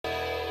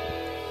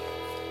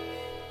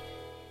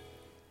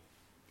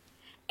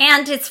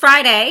And it's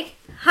Friday.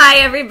 Hi,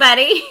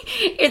 everybody.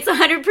 It's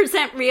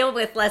 100% Real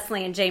with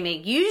Leslie and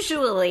Jamie.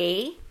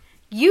 Usually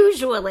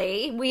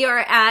we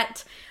are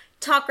at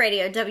Talk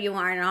Radio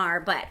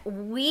WRNR, but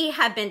we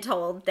have been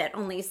told that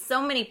only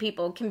so many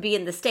people can be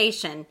in the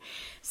station.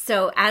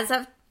 So as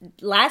of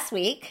last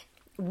week,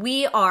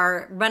 we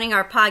are running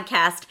our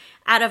podcast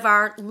out of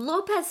our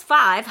Lopez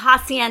 5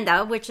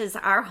 Hacienda, which is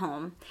our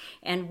home,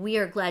 and we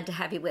are glad to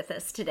have you with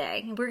us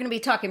today. We're going to be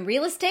talking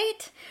real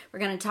estate. We're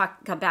going to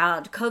talk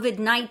about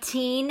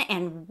COVID-19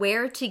 and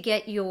where to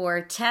get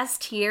your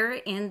test here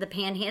in the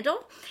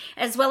Panhandle,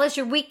 as well as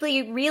your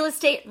weekly real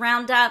estate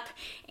roundup,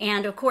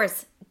 and of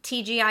course,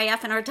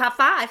 TGIF and our top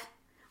 5.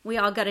 We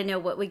all got to know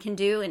what we can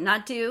do and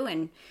not do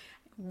and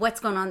what's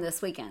going on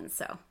this weekend,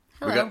 so...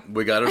 Hello.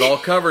 We got it all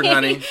covered,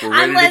 honey. We're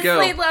ready to go.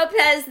 I'm Leslie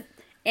Lopez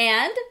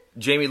and...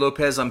 Jamie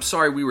Lopez. I'm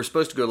sorry we were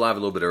supposed to go live a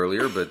little bit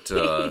earlier, but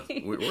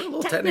we're a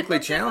little technically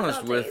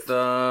challenged with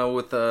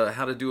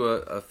how to do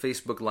a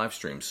Facebook live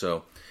stream.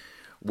 So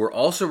we're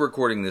also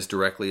recording this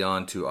directly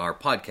onto our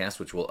podcast,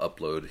 which we'll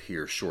upload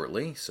here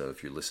shortly. So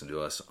if you listen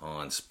to us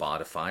on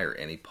Spotify or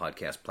any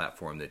podcast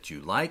platform that you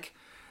like,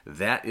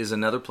 that is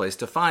another place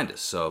to find us.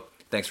 So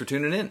thanks for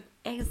tuning in.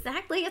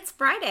 Exactly. It's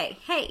Friday.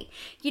 Hey,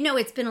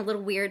 it's been a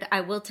little weird.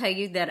 I will tell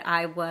you that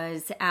I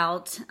was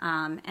out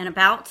and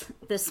about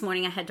this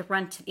morning. I had to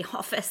run to the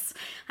office.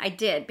 I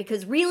did,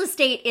 because real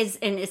estate is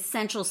an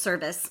essential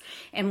service.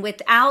 And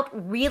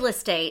without real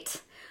estate,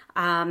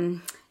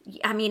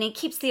 it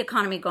keeps the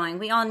economy going.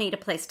 We all need a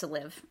place to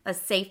live, a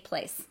safe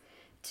place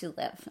to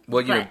live.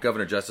 Well,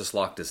 Governor Justice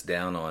locked us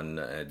down on,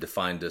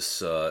 defined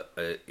us,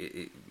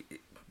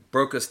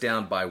 broke us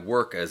down by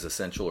work as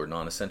essential or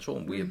non-essential.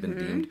 And we have been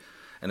deemed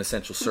an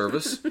essential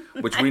service,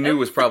 which we knew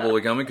was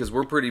probably coming because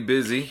we're pretty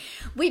busy.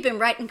 We've been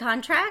writing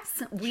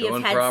contracts. We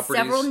have had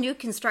several new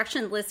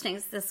construction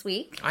listings this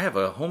week. I have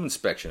a home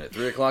inspection at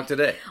 3 o'clock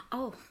today.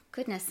 Oh,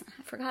 goodness.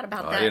 I forgot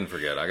about that. I didn't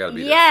forget. I got to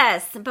be there.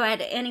 Yes,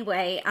 but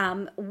anyway,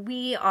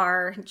 we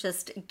are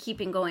just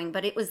keeping going.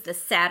 But it was the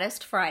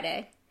saddest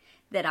Friday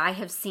that I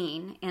have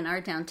seen in our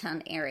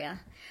downtown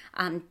area.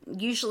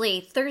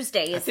 Usually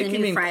Thursday is the new Friday. I think you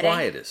mean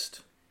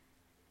quietest.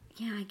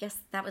 Yeah, I guess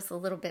that was a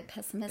little bit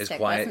pessimistic. It's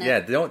quiet.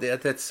 Wasn't it? Yeah,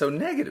 that's so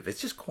negative.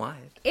 It's just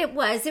quiet. It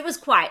was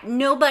quiet.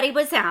 Nobody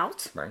was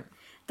out. Right.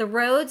 The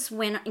roads,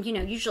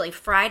 usually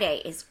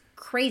Friday is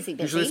crazy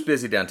busy. Usually it's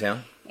busy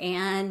downtown.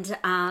 And,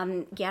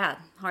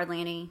 hardly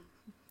any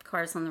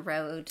cars on the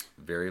road.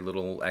 Very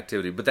little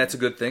activity, but that's a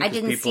good thing. I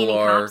didn't see any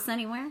cops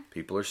anywhere.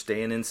 People are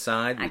staying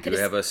inside. We do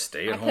have a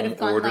stay-at-home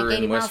order like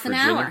 80 in West miles an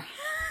Virginia. Hour.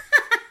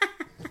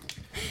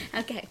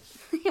 Okay.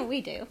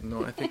 We do.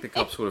 No, I think the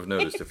cops would have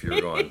noticed if you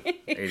were going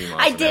 80 miles an hour.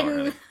 I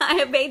didn't.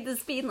 I obeyed the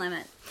speed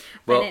limit.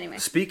 Well, but anyway.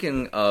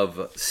 Speaking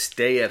of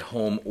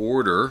stay-at-home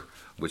order,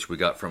 which we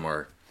got from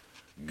our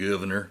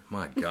governor,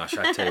 my gosh,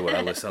 I tell you what,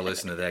 I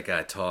listen to that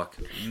guy talk.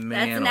 Man,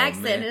 that's an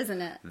accent,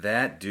 isn't it?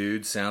 That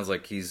dude sounds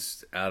like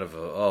he's out of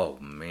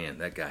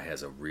that guy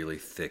has a really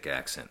thick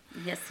accent.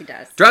 Yes, he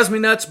does. Drives me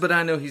nuts, but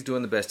I know he's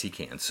doing the best he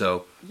can.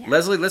 So, yeah.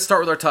 Leslie, let's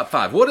start with our top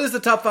 5. What is the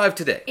top 5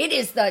 today? It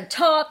is the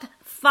top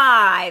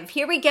 5.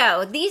 Here we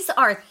go. These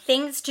are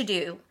things to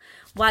do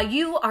while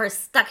you are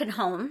stuck at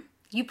home.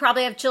 You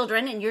probably have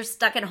children and you're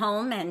stuck at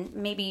home, and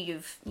maybe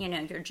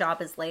your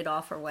job is laid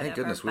off or whatever. Thank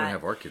goodness we don't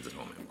have our kids at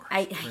home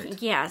anymore.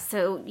 Yeah,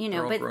 so,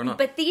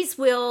 but these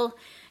will,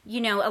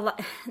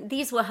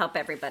 these will help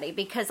everybody,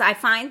 because I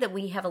find that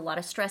we have a lot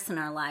of stress in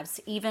our lives,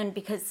 even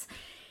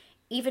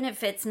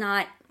if it's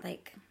not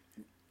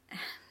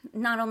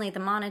not only the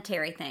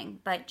monetary thing,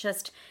 but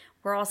just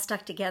we're all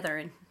stuck together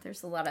and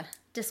there's a lot of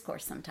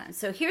discourse sometimes.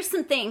 So here's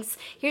some things.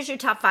 Here's your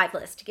top 5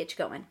 list to get you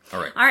going.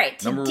 All right.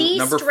 To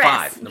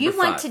de-stress. You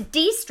want to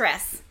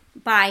de-stress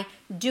by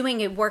doing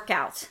a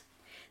workout.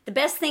 The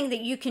best thing that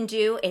you can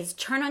do is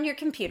turn on your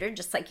computer,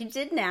 just like you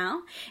did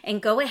now,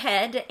 and go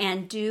ahead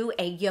and do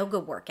a yoga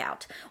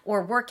workout,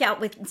 or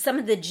workout with some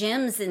of the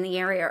gyms in the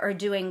area are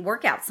doing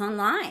workouts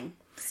online.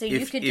 So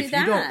you could do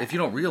that. If you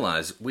don't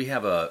realize, we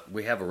have a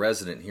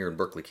resident here in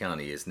Berkeley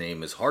County. His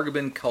name is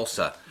Hargeben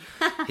Kalsa.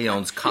 He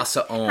owns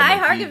Casa Om. Hi,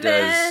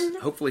 Hargeben.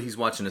 Hopefully he's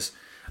watching us.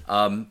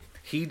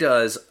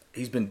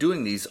 He's been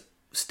doing these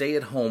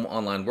stay-at-home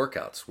online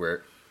workouts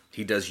where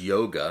he does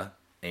yoga,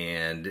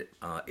 and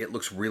it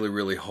looks really,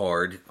 really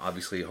hard.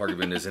 Obviously,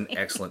 Hargeben is in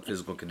excellent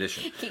physical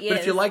condition. But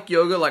if you like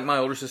yoga, like my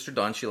older sister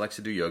Dawn, she likes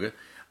to do yoga.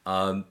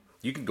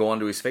 You can go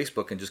onto his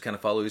Facebook and just kind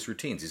of follow his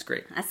routines. He's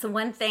great. That's the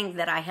one thing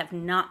that I have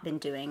not been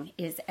doing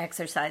is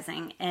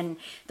exercising. And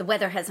the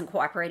weather hasn't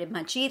cooperated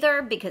much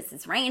either because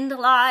it's rained a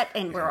lot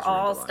and we're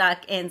all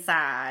stuck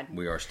inside.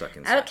 We are stuck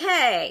inside.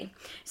 Okay.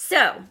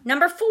 So,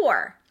 number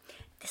 4.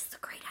 This is a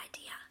great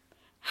idea.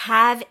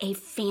 Have a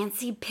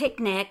fancy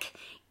picnic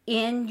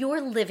in your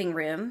living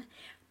room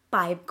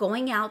by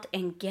going out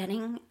and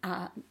getting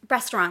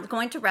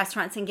going to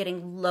restaurants and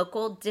getting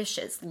local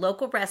dishes,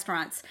 local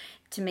restaurants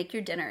to make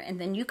your dinner.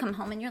 And then you come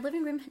home in your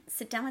living room,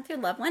 sit down with your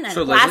loved one and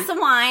a glass of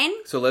wine.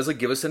 So Leslie,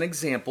 give us an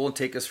example and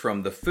take us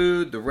from the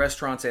food, the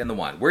restaurants, and the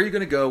wine. Where are you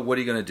going to go? What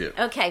are you going to do?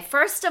 Okay,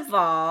 first of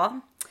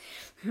all,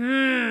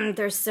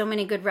 There's so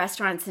many good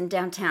restaurants in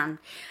downtown.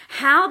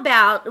 How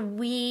about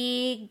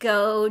we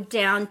go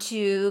down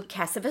to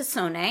Casa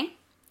Vasone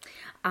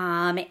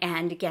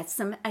and get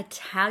some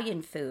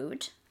Italian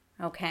food?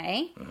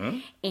 Okay.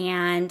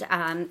 And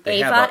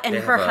Ava and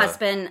her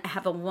husband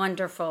have a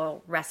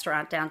wonderful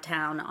restaurant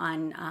downtown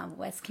on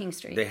West King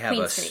Street. They have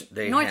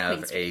North have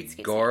Queen Street,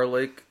 a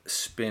garlic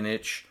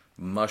spinach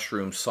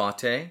mushroom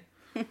saute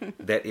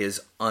that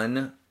is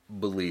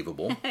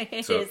unbelievable.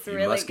 It So is you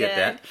really must get good.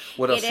 that.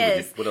 What else? It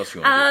is. What else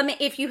you want to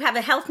do? If you have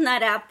a health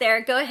nut out there,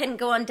 go ahead and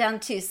go on down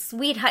to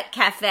Sweet Hut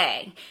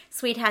Cafe.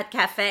 Sweet Hut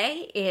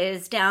Cafe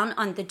is down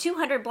on the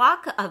 200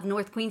 block of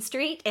North Queen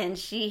Street, and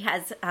she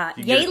has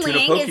You Yay get a tuna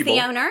Ling poke is the bowl.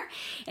 owner,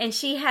 and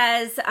she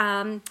has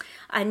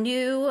a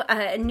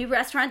new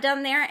restaurant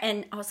down there,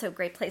 and also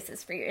great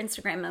places for your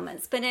Instagram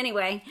moments. But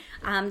anyway,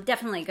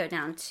 definitely go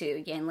down to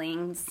Yay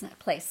Ling's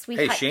place, Sweet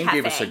Hey, Hut Shane Cafe.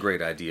 gave us a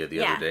great idea the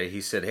Yeah. other day.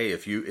 He said, "Hey,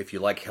 if you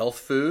like health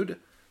food,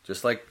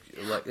 just like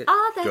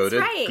Oh, that's go to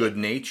right. Good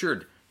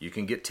Natured. You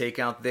can get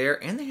takeout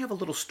there, and they have a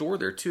little store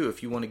there too.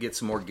 If you want to get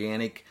some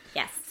organic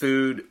Yes.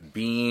 food,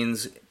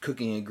 beans,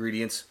 cooking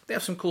ingredients, they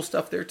have some cool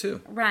stuff there too.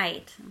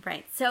 Right.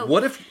 So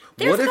What if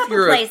there's a couple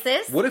you're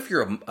places. what if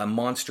you're a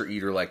monster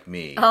eater like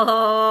me?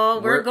 Oh,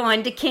 we're We're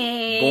going to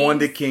King's. Going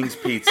to King's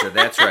Pizza.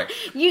 That's right.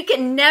 You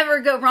can never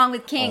go wrong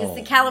with King's. Oh,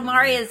 The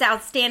calamari is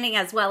outstanding,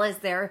 as well as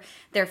their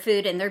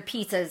food, and their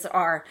pizzas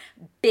are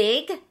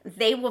big.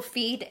 They will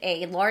feed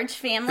a large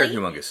family. They're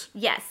humongous.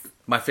 Yes.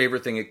 My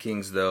favorite thing at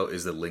King's, though,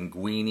 is the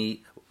linguine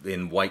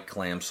in white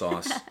clam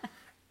sauce.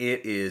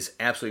 It is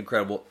absolutely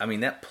incredible. I mean,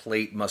 that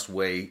plate must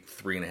weigh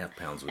 3.5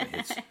 pounds when it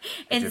hits.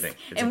 And, It's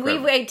and we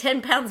incredible. weigh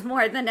 10 pounds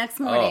more the next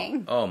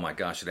morning. Oh my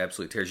gosh, it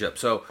absolutely tears you up.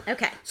 So,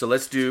 Okay. So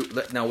let's do.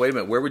 Now, wait a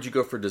minute. Where would you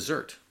go for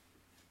dessert?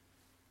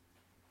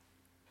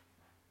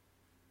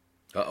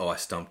 I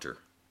stumped her.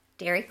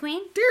 Dairy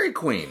Queen? Dairy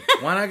Queen.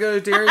 Why not go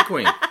to Dairy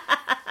Queen?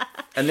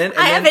 And then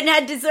I haven't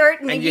had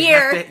dessert in a and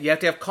year. you have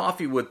to have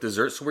coffee with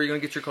dessert. So where are you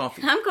going to get your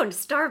coffee? I'm going to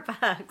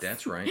Starbucks.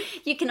 That's right.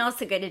 You can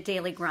also go to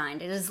Daily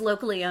Grind. It is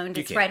locally owned.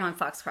 It's can. right on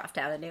Foxcroft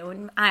Avenue,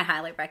 and I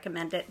highly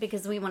recommend it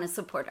because we want to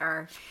support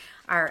our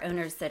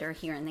owners that are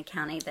here in the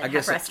county that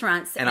have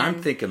restaurants. And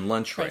I'm thinking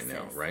lunch right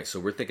now, places. right? So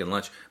we're thinking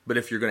lunch. But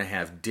if you're going to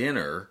have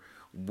dinner,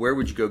 where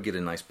would you go get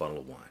a nice bottle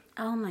of wine?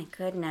 Oh my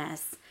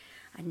goodness,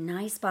 a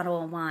nice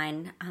bottle of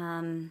wine.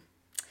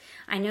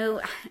 I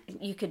know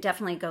you could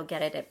definitely go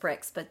get it at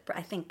Bricks, but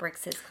I think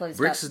Bricks is closed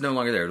Bricks up. is no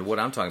longer there. What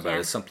I'm talking about Yeah.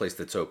 is someplace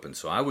that's open.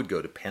 So I would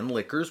go to Penn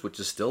Liquors, which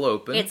is still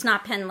open. It's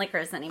not Penn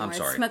Liquors anymore. I'm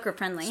sorry. It's smoker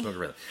friendly. Smoker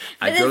friendly.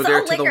 But I go it's there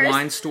all to the liquors.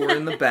 wine store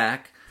in the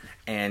back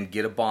and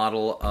get a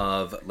bottle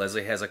of.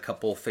 Leslie has a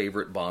couple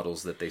favorite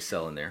bottles that they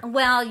sell in there.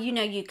 Well,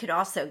 you could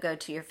also go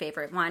to your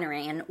favorite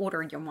winery and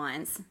order your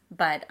wines,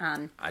 but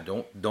I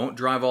don't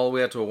drive all the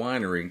way out to a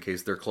winery in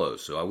case they're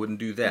closed, so I wouldn't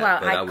do that. Well,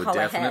 but I'd I would call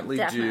ahead, definitely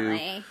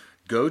definitely.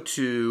 go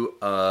to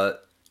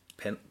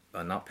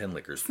not Penn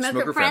Liquors,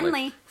 Smoker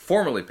Friendly.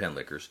 formerly Penn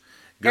Liquors.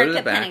 Go Or to the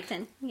at back.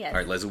 Pennington, yes. All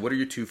right, Leslie, what are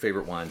your two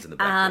favorite wines in the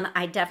back? there?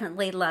 I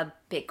definitely love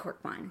Big Cork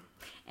wine,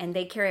 and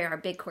they carry our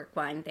Big Cork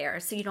wine there,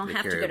 so you don't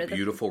have to carry go a to the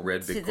beautiful red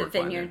Big to the Cork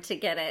wine vineyard there. to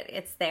get it.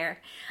 It's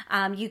there.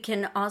 You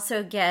can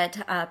also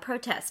get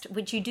Protest,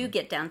 which you do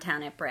get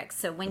downtown at Bricks.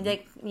 So when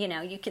they,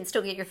 you can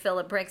still get your fill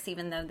at Bricks,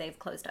 even though they've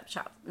closed up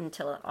shop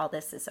until all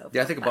this is over.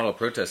 Yeah, I think a But bottle of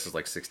Protest is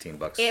like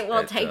 $16. It will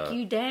at, take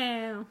you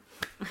down.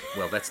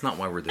 Well, that's not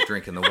why we're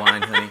drinking the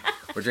wine, honey.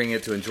 We're drinking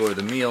it to enjoy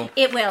the meal.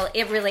 It will.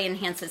 It really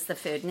enhances the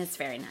food, and it's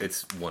very nice.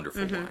 It's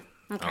wonderful wine.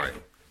 Okay. All right.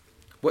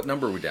 What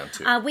number are we down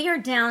to? We are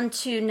down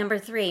to number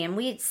 3, and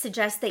we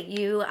suggest that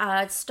you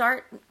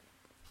start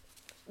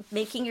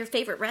making your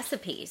favorite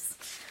recipes.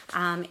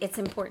 It's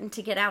important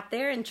to get out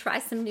there and try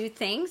some new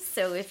things.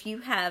 So if you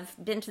have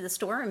been to the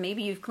store, or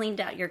maybe you've cleaned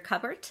out your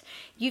cupboard,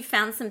 you've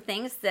found some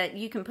things that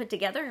you can put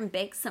together and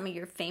bake some of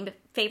your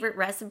favorite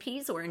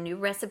recipes, or a new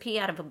recipe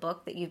out of a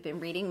book that you've been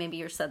reading, maybe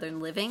your Southern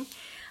Living,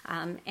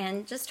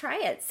 and just try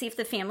it. See if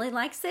the family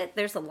likes it.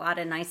 There's a lot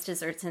of nice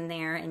desserts in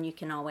there, and you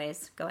can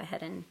always go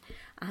ahead and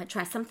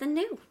try something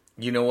new.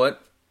 You know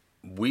what?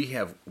 We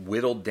have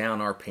whittled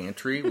down our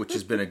pantry, which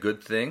has been a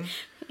good thing.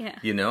 Yeah.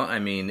 I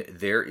mean,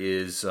 there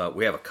is,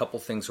 we have a couple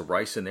things of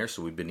rice in there,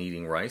 so we've been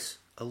eating rice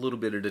a little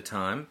bit at a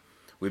time.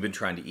 We've been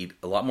trying to eat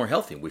a lot more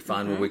healthy. We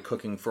find when we're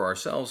cooking for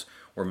ourselves,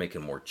 we're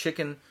making more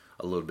chicken,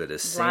 a little bit of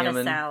salmon. A lot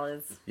of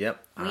salads.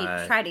 Yep. We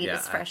try to eat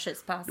as fresh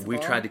as possible. We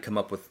tried to come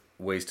up with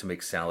ways to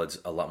make salads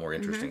a lot more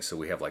interesting. So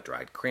we have like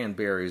dried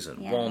cranberries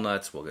and Yeah.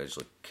 walnuts. We'll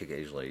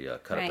occasionally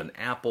cut up Right. an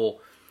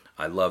apple.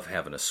 I love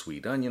having a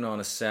sweet onion on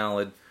a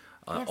salad.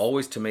 Yes.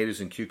 Always tomatoes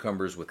and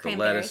cucumbers with the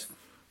Cranberries. lettuce.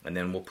 And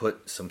then we'll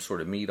put some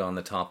sort of meat on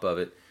the top of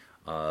it.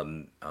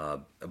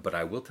 But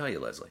I will tell you,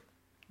 Leslie,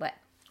 What?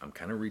 I'm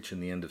kind of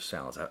reaching the end of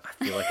salads. I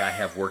feel like I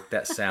have worked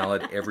that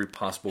salad every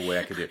possible way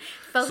I could do.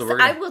 Folks, So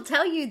we're I gonna, will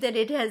tell you that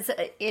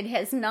it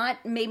has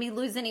not made me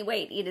lose any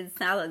weight eating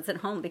salads at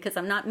home because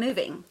I'm not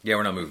moving. yeah,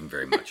 we're not moving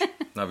very much.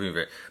 Not moving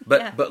very.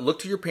 But Yeah. but look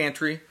to your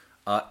pantry.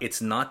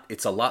 It's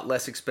a lot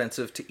less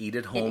expensive to eat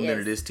at home than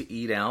is. it is to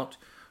eat out.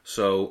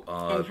 So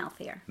And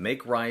healthier.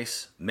 make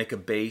rice, make a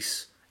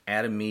base,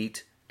 add a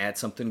meat, add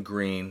something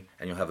green,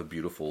 and you'll have a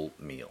beautiful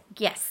meal.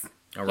 Yes.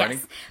 Alrighty.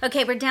 Yes.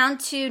 Okay, we're down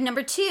to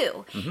number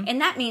 2. And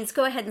that means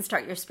go ahead and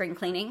start your spring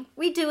cleaning.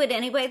 We do it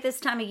anyway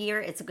this time of year.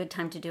 It's a good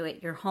time to do it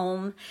at your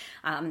home.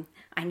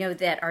 I know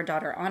that our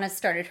daughter Anna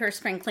started her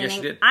spring cleaning.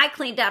 Yes, she did. I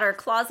cleaned out her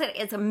closet.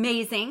 It's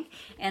amazing.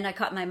 And I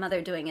caught my mother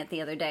doing it the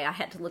other day. I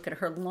had to look at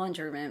her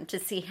laundry room to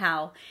see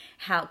how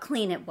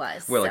clean it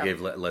was. Well,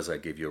 So, Leslie, I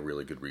gave you a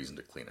really good reason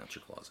to clean out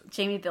your closet.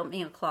 Jamie built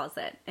me a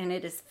closet, and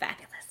it is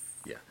fabulous.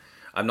 Yeah.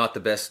 I'm not the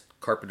best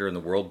carpenter in the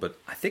world, but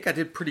I think I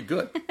did pretty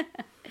good.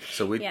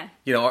 So we, Yeah.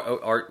 you know,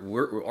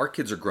 our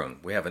kids are grown.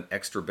 We have an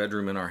extra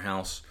bedroom in our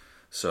house,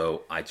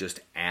 so I just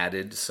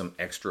added some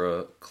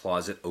extra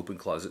open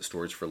closet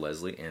storage for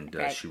Leslie, and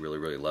Right. she really,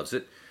 really loves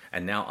it.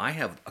 And now I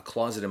have a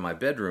closet in my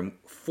bedroom.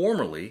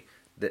 Formerly,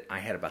 that I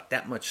had about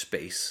that much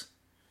space.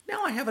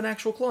 Now I have an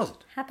actual closet.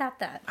 How about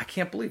that? I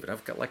can't believe it.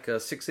 I've got like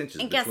 6 inches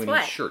And guess between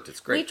what? each shirt.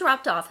 It's We great.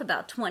 dropped off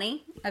about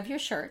 20 of your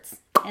shirts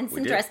and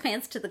some did. dress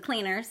pants to the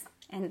cleaners,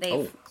 and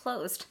they've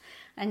closed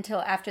until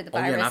after the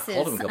yeah, and virus I've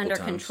called them a is couple under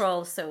times.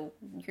 control. So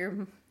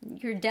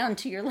you're down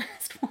to your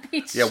last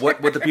white Yeah,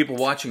 shirt. what the people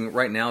watching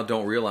right now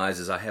don't realize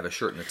is I have a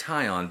shirt and a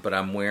tie on, but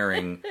I'm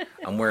wearing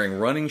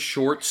running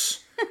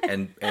shorts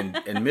and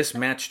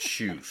mismatched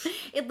shoes.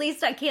 At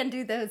least I can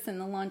do those in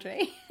the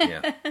laundry.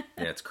 Yeah,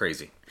 it's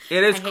crazy.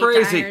 It is I hate to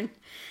crazy. iron.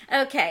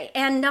 Okay,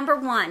 and number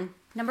one,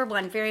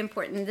 very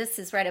important. This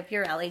is right up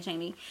your alley,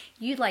 Jamie.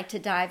 You'd like to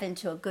dive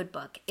into a good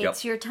book.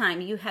 It's Yep. your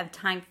time. You have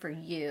time for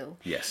you.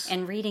 Yes.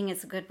 And reading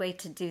is a good way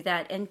to do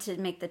that and to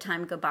make the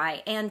time go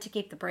by and to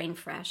keep the brain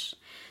fresh.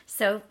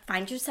 So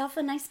find yourself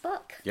a nice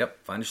book.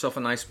 Yep, find yourself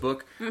a nice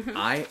book. Mm-hmm.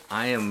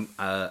 I am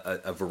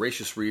a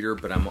voracious reader,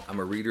 but I'm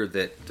a reader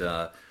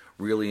that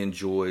really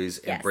enjoys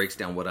and Yes. breaks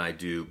down what I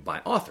do by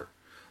author.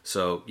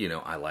 So, you know,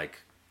 I like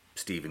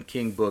Stephen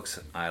King books.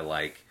 I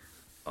like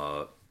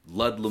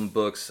Ludlum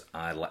books.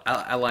 I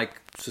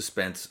like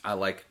suspense. I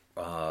like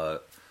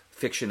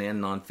fiction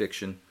and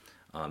nonfiction.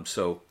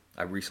 So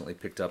I recently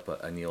picked up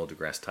a Neil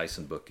deGrasse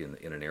Tyson book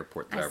in an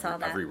airport I that saw I've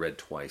that. reread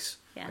twice.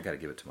 Yeah. I got to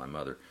give it to my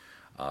mother.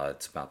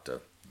 It's about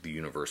the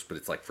universe, but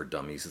it's like for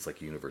dummies. It's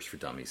like a universe for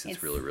dummies.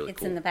 It's really, really It's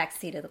cool. in the back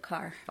seat of the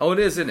car. Oh, it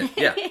is, isn't it?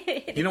 Yeah.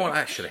 You know what?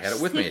 I should have had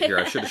it with me here.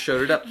 I should have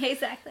showed it up.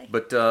 Exactly.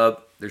 But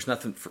there's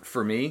nothing,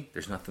 for me,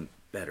 there's nothing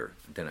better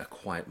than a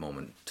quiet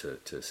moment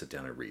to sit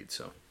down and read.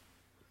 So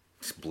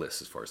it's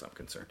bliss as far as I'm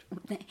concerned.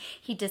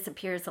 He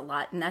disappears a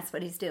lot, and that's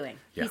what he's doing.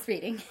 Yeah. He's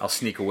reading. I'll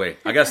sneak away.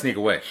 I got to sneak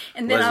away.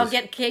 And then I'll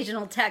Leslie's- get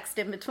occasional text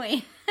in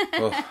between.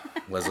 Oh,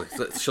 Leslie,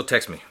 she'll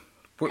text me.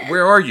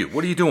 Where are you?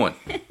 What are you doing?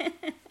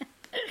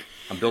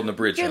 I'm building a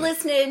bridge. You're honey.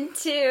 listening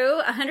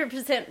to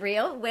 100%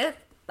 Real with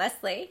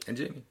Leslie. And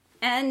Jamie.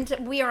 And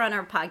we are on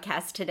our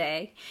podcast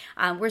today.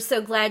 We're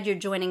so glad you're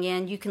joining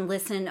in. You can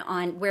listen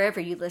on wherever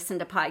you listen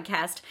to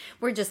podcasts.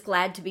 We're just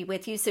glad to be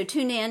with you. So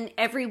tune in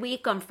every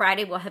week on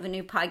Friday. We'll have a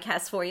new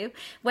podcast for you,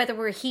 whether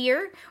we're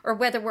here or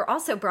whether we're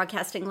also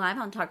broadcasting live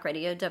on Talk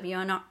Radio,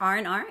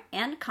 WNR,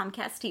 and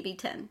Comcast TV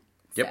 10.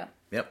 Yep. So,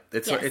 Yep.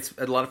 It's Yes. it's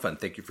a lot of fun.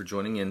 Thank you for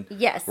joining in.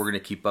 Yes. We're going to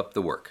keep up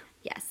the work.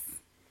 yes.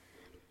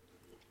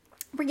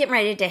 We're getting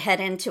ready to head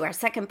into our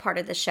second part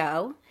of the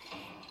show.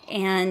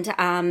 And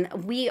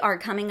we are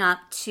coming up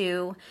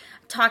to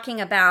talking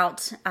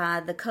about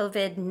the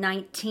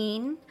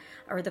COVID-19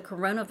 or the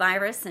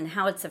coronavirus and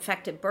how it's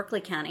affected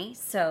Berkeley County.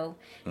 So,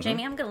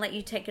 Jamie, I'm going to let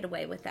you take it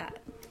away with that.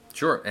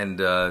 Sure. And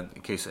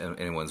in case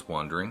anyone's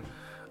wondering,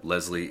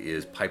 Leslie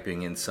is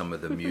piping in some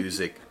of the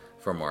music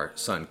from our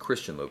son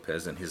Christian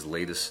Lopez and his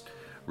latest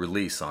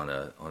release on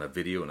a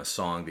video and a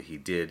song that he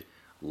did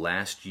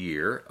last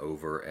year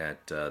over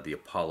at the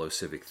Apollo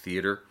Civic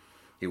Theater.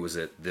 It was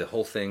the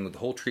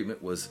whole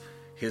treatment was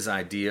his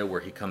idea, where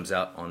he comes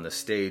out on the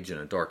stage in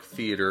a dark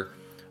theater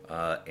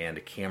and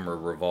a camera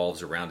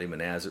revolves around him,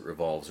 and as it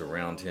revolves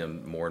around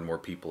him, more and more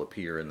people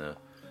appear in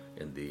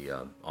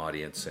the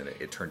audience, and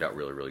it turned out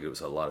really, really good. It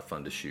was a lot of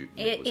fun to shoot.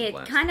 It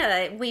kind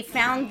of, we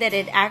found that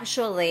it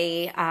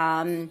actually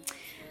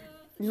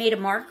made a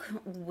mark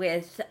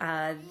with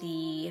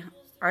the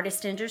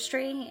artist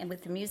industry and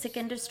with the music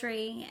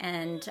industry,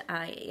 and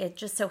it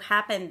just so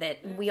happened that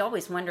we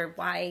always wondered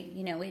why,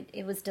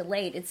 it was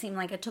delayed. It seemed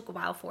like it took a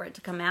while for it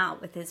to come out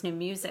with his new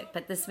music,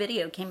 but this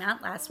video came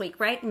out last week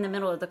right in the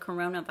middle of the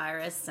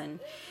coronavirus, and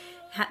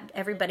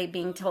everybody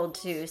being told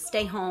to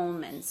stay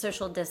home and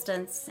social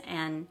distance.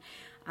 And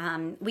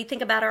we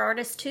think about our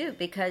artists too,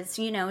 because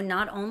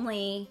not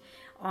only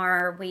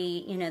are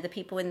we, the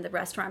people in the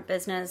restaurant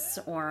business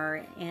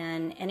or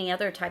in any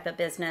other type of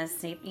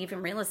business, even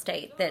real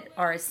estate, that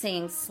are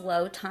seeing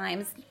slow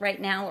times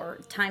right now or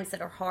times that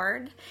are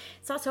hard.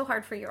 It's also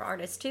hard for your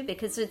artists too,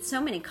 because it's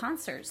so many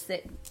concerts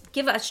that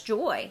give us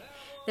joy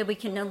that we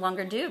can no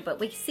longer do, but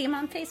we see them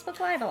on Facebook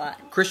Live a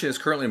lot. Christian is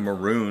currently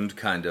marooned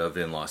kind of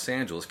in Los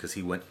Angeles because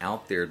he went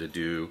out there to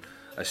do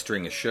a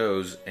string of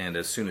shows, and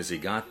as soon as he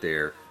got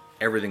there,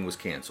 everything was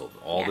canceled.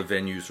 All the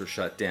venues were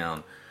shut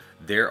down.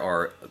 There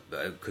are,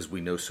 because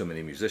we know so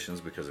many musicians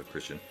because of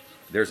Christian,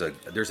 there's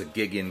a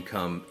gig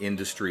income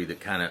industry that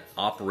kind of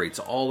operates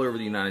all over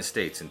the United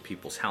States in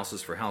people's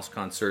houses for house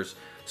concerts,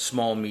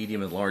 small,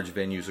 medium, and large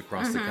venues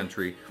across the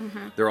country.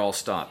 They're all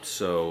stopped.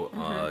 So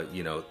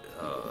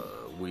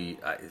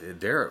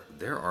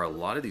there are a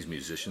lot of these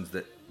musicians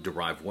that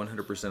derive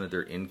 100% of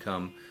their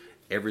income.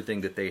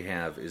 Everything that they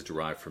have is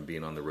derived from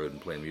being on the road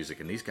and playing music,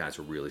 and these guys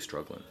are really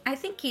struggling. I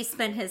think he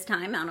spent his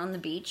time out on the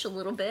beach a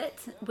little bit,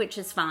 which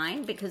is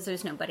fine because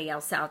there's nobody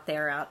else out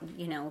there.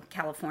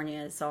 California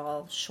is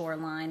all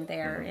shoreline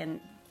there and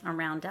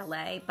around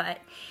LA, but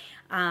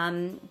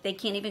they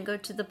can't even go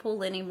to the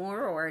pool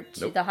anymore or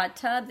to the hot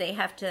tub. They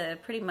have to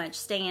pretty much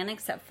stay in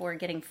except for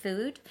getting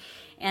food.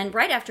 And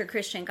right after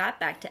Christian got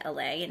back to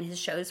LA and his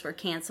shows were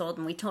canceled,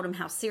 and we told him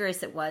how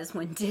serious it was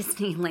when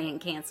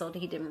Disneyland canceled,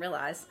 he didn't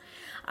realize.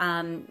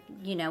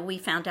 We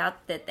found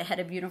out that the head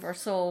of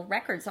Universal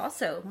Records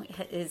also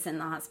is in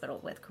the hospital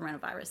with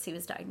coronavirus. He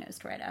was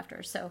diagnosed right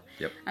after. So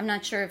I'm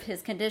not sure of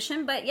his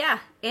condition, but yeah,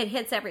 it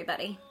hits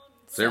everybody.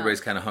 So everybody's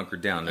kind of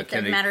hunkered down. It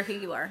doesn't matter who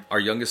you are. Our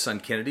youngest son,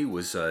 Kennedy,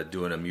 was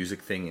doing a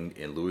music thing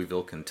in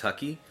Louisville,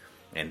 Kentucky,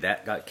 and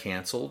that got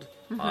canceled.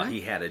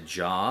 He had a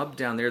job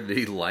down there that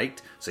he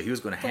liked, so he was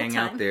going to hang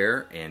out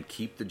there and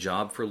keep the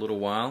job for a little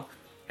while,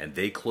 and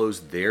they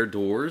closed their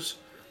doors.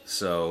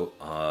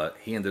 So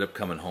he ended up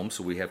coming home,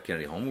 so we have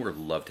Kennedy home. We'd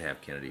love to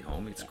have Kennedy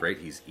home. It's great.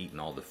 He's eating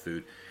all the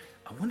food.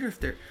 I wonder if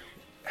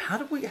how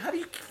do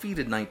you feed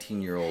a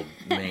 19-year-old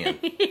man?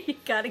 You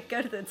got to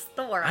go to the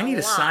store. I need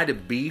a side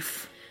of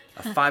beef,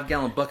 a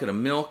 5-gallon bucket of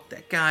milk.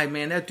 That guy,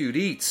 man, that dude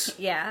eats.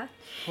 Yeah.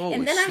 Holy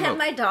and then smoke.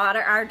 I had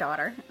our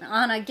daughter,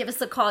 Anna, give us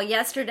a call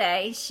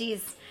yesterday.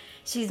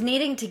 She's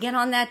needing to get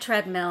on that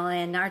treadmill,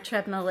 and our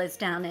treadmill is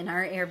down in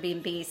our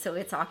Airbnb, so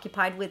it's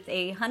occupied with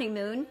a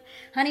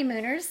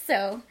honeymooners.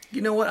 So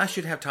you know what? I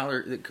should have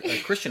Tyler.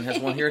 Christian has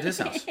one here at his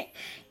house.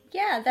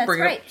 Yeah, that's Bring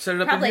it right. up, set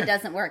it up Probably in here.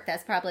 doesn't work.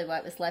 That's probably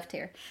what was left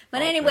here.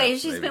 But anyway,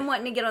 she's been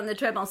wanting to get on the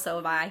treadmill, so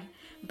have I.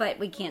 But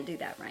we can't do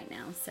that right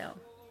now. So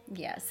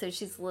yeah, so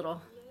she's a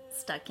little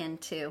stuck in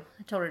too.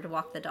 I told her to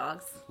walk the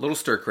dogs. A little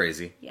stir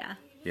crazy. Yeah.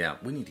 Yeah,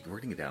 we're going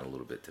to get out a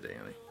little bit today,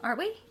 honey. Are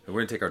we? We're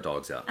going to take our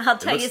dogs out. I'll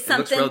tell you something. It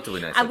looks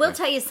relatively nice. I will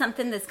tell you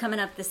something that's coming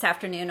up this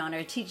afternoon on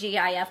our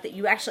TGIF that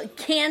you actually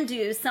can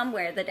do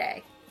somewhere the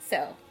day.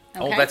 So,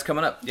 okay? Oh, that's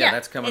coming up. Yeah,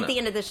 that's coming at up. the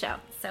end of the show.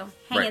 So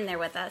hang in there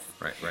with us.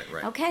 Right.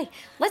 Okay,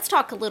 let's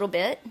talk a little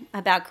bit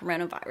about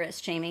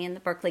coronavirus, Jamie, in the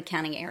Berkeley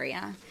County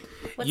area.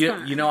 What's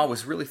going on? I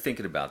was really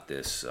thinking about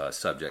this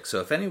subject. So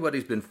if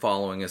anybody's been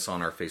following us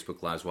on our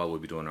Facebook Lives while we'll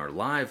be doing our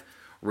live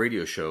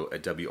radio show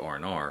at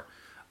WRNR,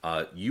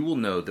 you will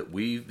know that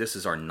this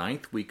is our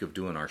 9th week of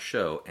doing our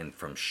show, and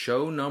from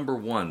show number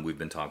 1, we've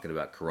been talking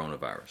about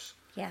coronavirus.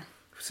 Yeah.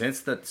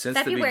 Since the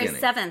February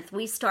beginning. 7th,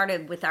 we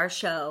started with our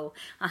show,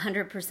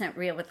 100%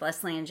 Real with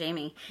Leslie and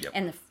Jamie. Yep.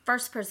 And the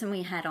first person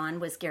we had on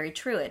was Gary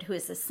Truitt, who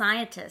is a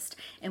scientist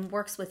and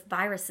works with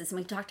viruses. And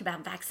we talked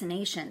about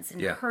vaccinations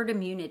and herd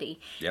immunity.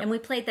 Yep. And we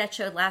played that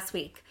show last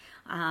week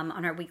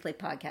on our weekly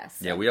podcast.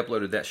 So. Yeah, we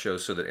uploaded that show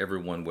so that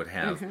everyone would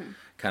have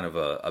kind of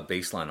a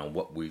baseline on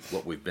what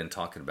we've been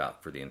talking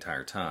about for the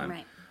entire time.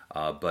 Right.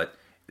 But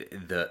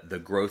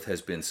the growth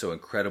has been so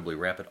incredibly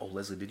rapid. Oh,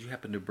 Leslie, did you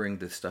happen to bring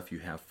the stuff you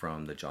have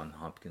from the Johns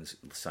Hopkins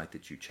site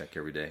that you check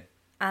every day?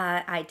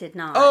 I did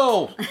not.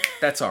 Oh,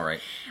 that's all right.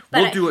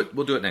 We'll do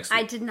it next week.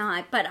 I did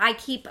not, but I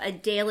keep a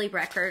daily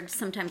record,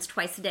 sometimes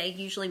twice a day,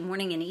 usually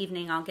morning and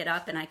evening. I'll get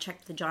up and I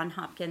check the Johns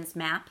Hopkins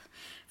map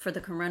for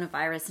the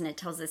coronavirus, and it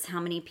tells us how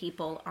many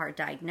people are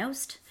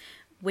diagnosed,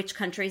 which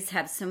countries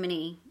have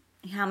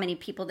how many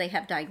people they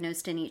have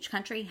diagnosed in each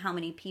country, how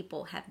many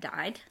people have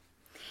died,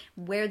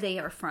 where they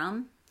are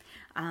from.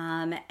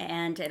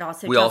 And it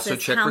also tells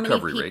us how many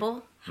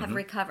people have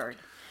recovered.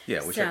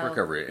 Yeah, we check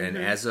recovery. And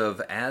as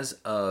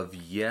of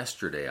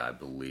yesterday, I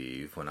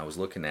believe, when I was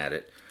looking at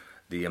it,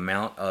 the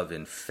amount of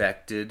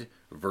infected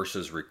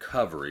versus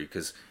recovery,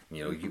 because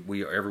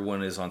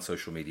everyone is on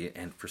social media,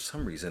 and for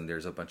some reason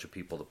there's a bunch of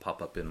people that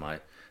pop up in my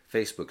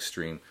Facebook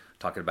stream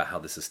talking about how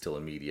this is still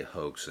a media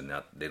hoax and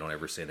they don't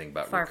ever say anything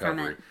about Far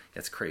recovery. From it.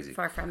 That's crazy.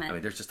 Far from it. I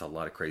mean, there's just a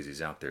lot of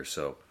crazies out there.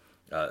 So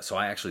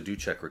I actually do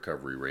check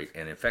recovery rate,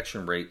 and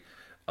infection rate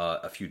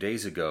a few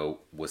days ago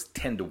was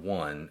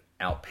 10-1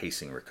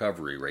 outpacing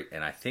recovery rate,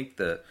 and I think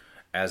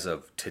as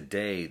of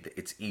today,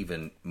 it's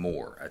even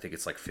more. I think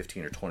it's like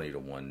 15 or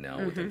 20-1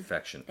 now with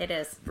infection. It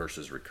is.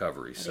 Versus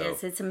recovery. It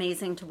is. It's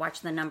amazing to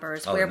watch the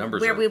numbers. The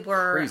numbers where we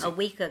were crazy. A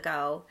week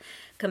ago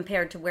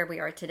compared to where we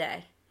are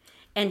today.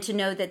 And to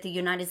know that the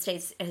United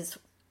States has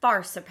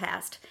far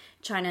surpassed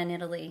China and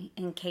Italy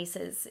in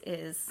cases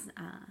is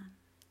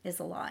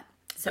a lot.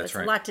 So That's it's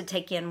right. a lot to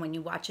take in when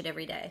you watch it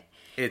every day.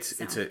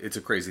 It's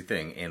a crazy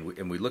thing,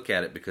 and we look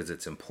at it because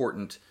it's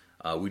important.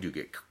 We do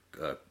get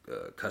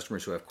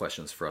customers who have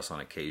questions for us on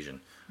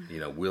occasion.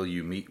 Will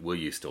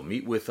you still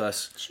meet with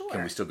us? Sure.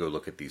 Can we still go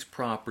look at these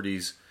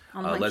properties?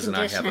 On Leslie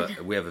condition. and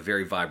I have a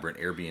very vibrant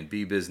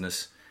Airbnb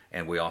business,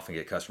 and we often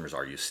get customers.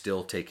 Are you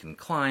still taking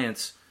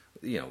clients?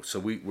 so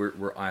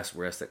we're asked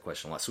that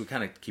question a lot. So we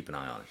kind of keep an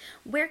eye on it.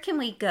 Where can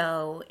we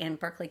go in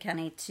Berkeley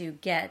County to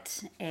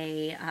get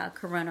a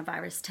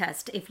coronavirus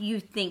test if you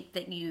think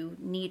that you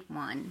need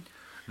one?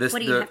 What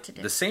do you have to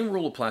do? The same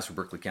rule applies for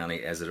Berkeley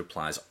County as it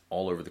applies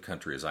all over the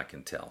country, as I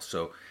can tell.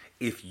 So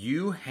if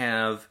you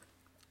have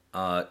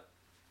some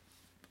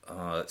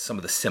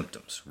of the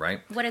symptoms,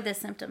 right? What are the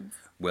symptoms?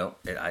 Well,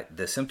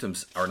 the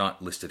symptoms are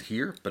not listed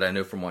here, but I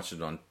know from watching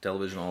it on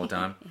television all the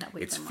time, Yeah,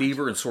 it's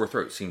fever and sore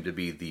throat seem to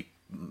be the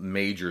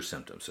major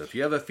symptoms. So if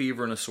you have a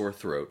fever and a sore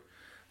throat,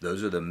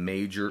 those are the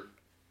major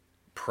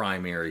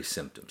primary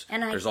symptoms.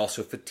 And there's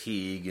also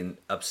fatigue and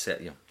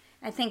upset.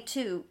 I think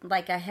too,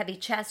 like a heavy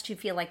chest, you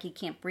feel like you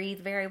can't breathe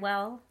very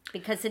well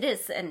because it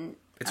is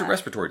it's a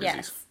respiratory disease.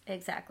 Yes,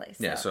 exactly.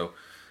 So.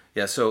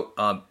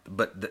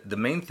 But the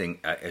main thing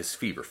is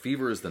fever.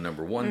 Fever is the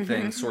number one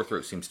thing. Sore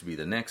throat seems to be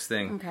the next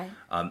thing. Okay.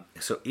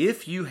 So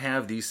if you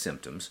have these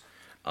symptoms,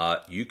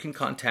 you can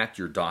contact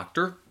your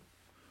doctor,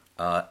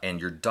 and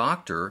your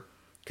doctor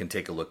can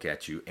take a look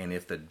at you. And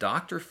if the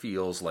doctor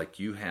feels like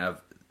you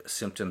have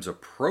symptoms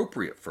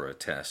appropriate for a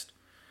test,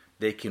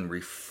 they can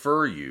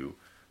refer you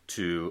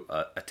to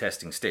a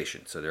testing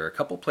station. So there are a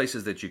couple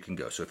places that you can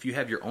go. So if you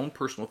have your own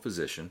personal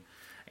physician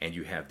and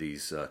you have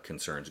these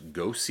concerns,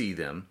 go see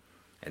them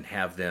and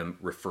have them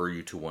refer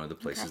you to one of the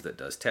places that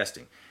does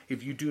testing.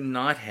 If you do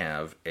not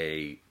have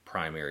a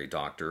primary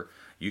doctor,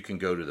 you can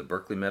go to the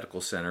Berkeley Medical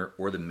Center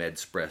or the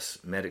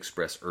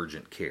MedExpress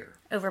Urgent Care.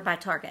 Over by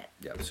Target.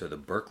 Yeah, so the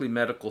Berkeley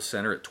Medical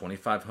Center at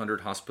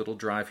 2500 Hospital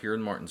Drive here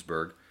in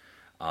Martinsburg,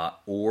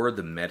 or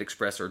the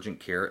MedExpress Urgent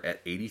Care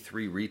at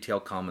 83 Retail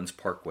Commons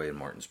Parkway in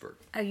Martinsburg.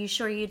 Are you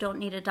sure you don't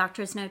need a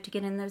doctor's note to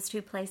get in those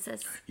two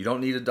places? You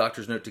don't need a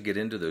doctor's note to get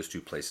into those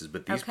two places,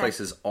 but these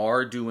places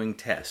are doing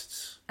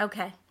tests.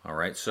 Okay. All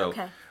right, so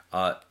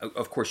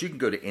of course you can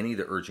go to any of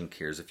the urgent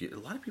cares. A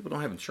lot of people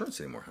don't have insurance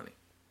anymore, honey.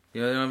 They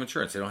don't have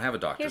insurance. They don't have a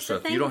doctor. Here's so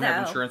the if you don't thing,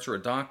 have though. insurance or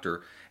a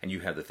doctor and you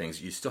have the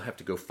things, you still have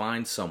to go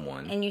find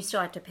someone. And you still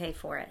have to pay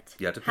for it.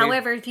 You have to pay.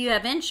 However, if you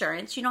have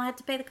insurance, you don't have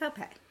to pay the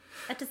copay.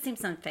 That just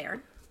seems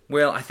unfair.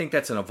 Well, I think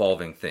that's an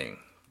evolving thing.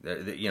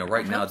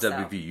 Right now, so.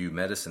 WVU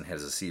Medicine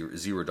has a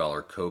 $0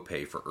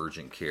 copay for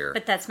urgent care.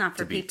 But that's not for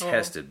to be people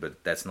tested.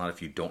 But that's not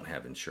if you don't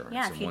have insurance.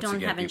 Yeah, if you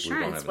don't have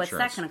insurance, what's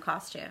that going to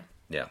cost you?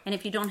 Yeah. And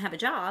if you don't have a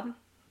job,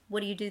 what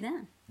do you do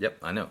then? Yep,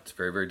 I know. It's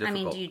very, very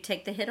difficult. Do you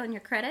take the hit on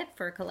your credit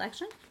for a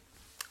collection?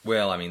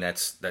 Well,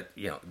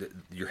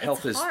 your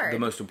health is hard. the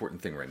most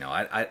important thing right now.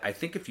 I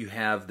think if you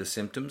have the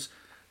symptoms,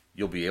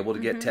 you'll be able to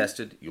get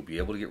tested. You'll be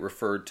able to get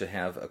referred to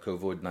have a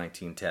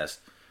COVID-19 test,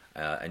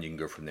 and you can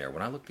go from there.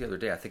 When I looked the other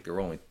day, I think there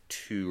were only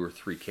 2 or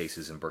 3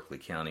 cases in Berkeley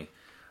County,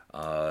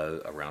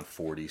 around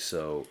 40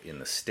 so in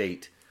the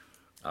state.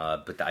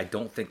 But I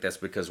don't think that's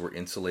because we're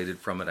insulated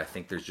from it. I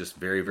think there's just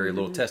very, very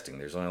little testing.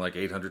 There's only like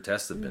 800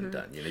 tests that have been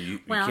done. You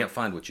can't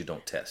find what you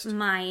don't test.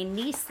 My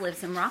niece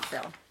lives in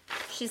Rockville.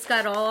 She's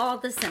got all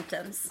the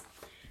symptoms.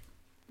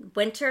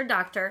 Went to her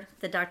doctor.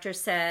 The doctor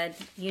said,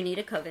 you need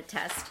a COVID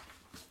test.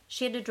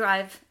 She had to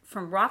drive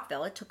from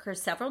Rockville. It took her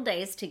several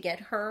days to get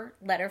her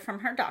letter from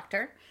her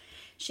doctor.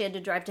 She had to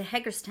drive to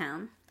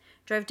Hagerstown.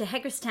 Drove to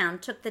Hagerstown,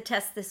 took the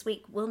test this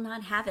week, will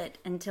not have it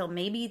until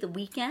maybe the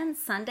weekend.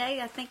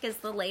 Sunday, I think, is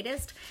the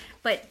latest.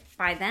 But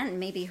by then,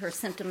 maybe her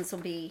symptoms will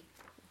be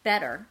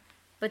better.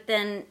 But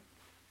then,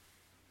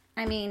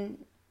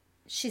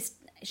 she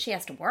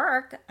has to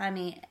work.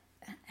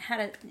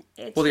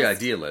 The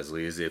idea,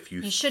 Leslie, is if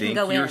you think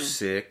you're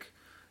sick,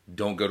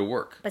 don't go to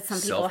work. But some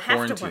people have to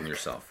work. Self-quarantine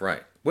yourself,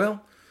 right.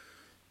 Well,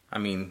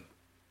 the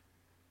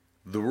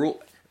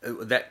rule...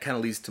 that kind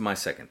of leads to my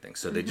second thing.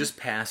 So they just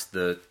passed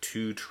the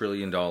 $2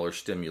 trillion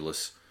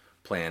stimulus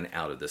plan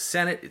out of the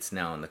Senate. It's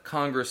now in the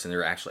Congress, and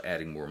they're actually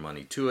adding more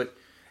money to it.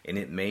 And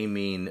it may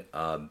mean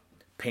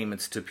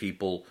payments to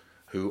people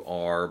who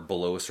are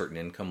below a certain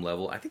income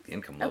level. I think the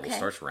income level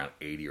starts around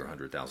 $80,000 or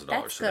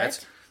 $100,000.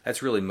 So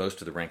that's really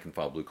most of the rank and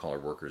file blue collar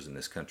workers in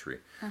this country.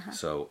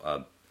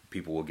 So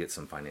people will get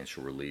some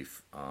financial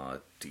relief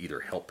to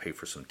either help pay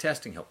for some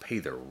testing, help pay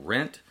their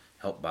rent,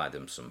 help buy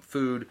them some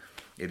food.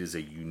 It is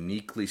a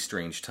uniquely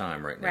strange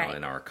time right now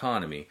in our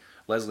economy.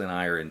 Leslie and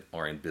I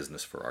are in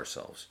business for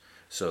ourselves.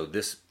 So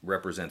this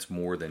represents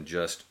more than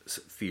just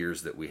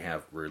fears that we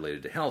have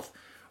related to health.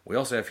 We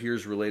also have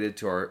fears related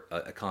to our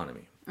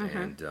economy.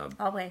 And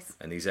always.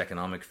 And these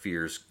economic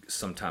fears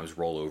sometimes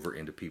roll over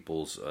into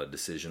people's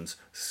decisions,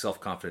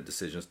 self-confident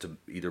decisions to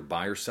either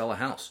buy or sell a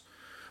house.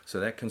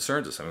 So that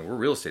concerns us. We're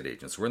real estate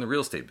agents. We're in the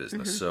real estate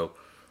business. So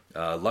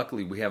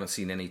luckily, we haven't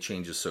seen any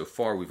changes so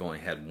far. We've only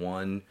had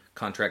one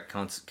contract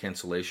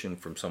cancellation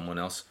from someone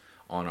else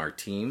on our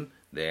team.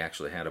 They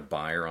actually had a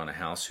buyer on a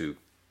house who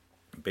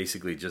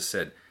basically just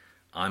said,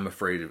 I'm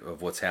afraid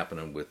of what's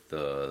happening with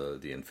the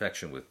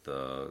infection with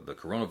the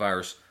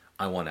coronavirus.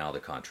 I want out of the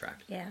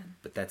contract. Yeah.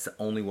 But that's the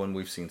only one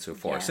we've seen so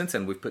far. Yeah. Since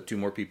then, we've put 2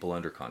 more people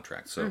under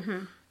contract. So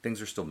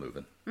things are still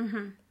moving.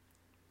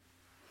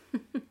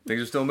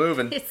 Things are still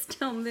moving. It's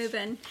still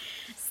moving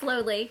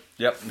slowly.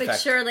 Yep. In but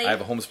fact, surely. I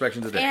have a home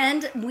inspection today.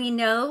 And we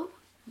know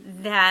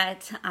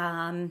that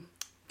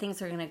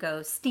things are going to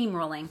go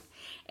steamrolling,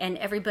 and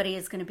everybody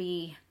is going to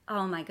be,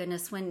 oh my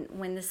goodness, when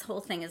this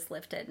whole thing is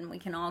lifted and we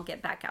can all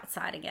get back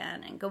outside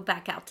again and go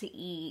back out to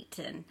eat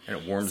and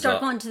it warms start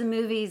up. going to the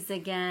movies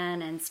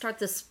again and start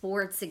the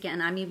sports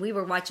again. I mean, we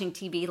were watching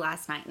TV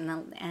last night,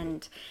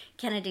 and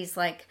Kennedy's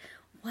like,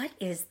 what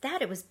is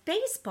that? It was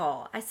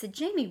baseball. I said,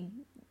 Jamie,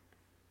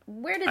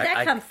 where did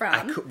that come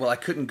from? I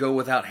couldn't go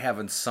without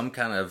having some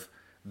kind of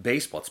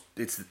baseball.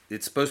 It's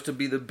supposed to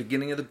be the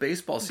beginning of the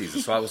baseball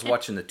season. So I was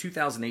watching the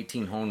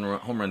 2018 Home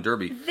Run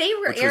Derby,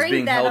 which was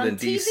being held in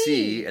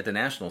D.C. at the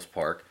Nationals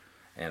Park.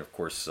 And, of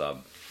course...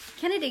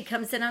 Kennedy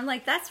comes in. I'm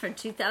like, that's from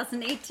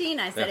 2018.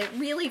 I said, Yeah. It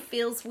really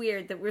feels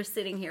weird that we're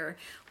sitting here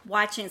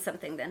watching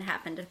something that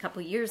happened a couple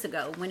years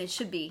ago when it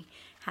should be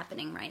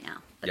happening right now.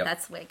 But Yep.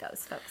 that's the way it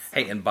goes, folks.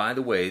 Hey, and by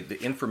the way,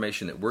 the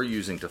information that we're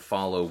using to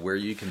follow where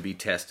you can be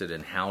tested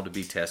and how to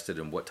be tested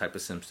and what type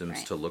of symptoms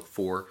Right. to look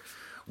for,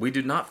 we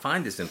did not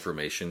find this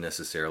information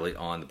necessarily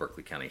on the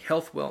Berkeley County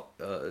Health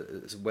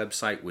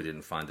website. We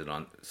didn't find it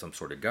on some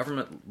sort of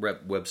government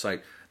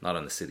website, not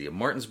on the city of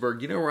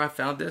Martinsburg. You know where I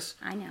found this?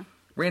 I know.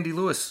 Randy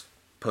Lewis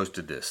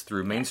posted this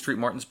through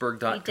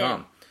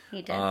MainStreetMartinsburg.com.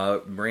 He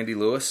did. Randy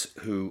Lewis,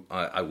 who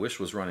I wish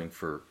was running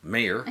for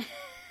mayor,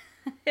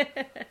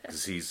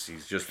 because he's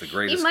just the He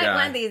greatest might guy.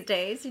 one these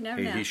days. You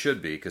never know. He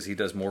should be, because he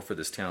does more for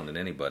this town than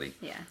anybody.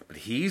 Yeah. But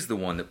he's the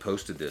one that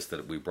posted this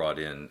that we brought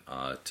in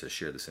to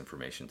share this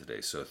information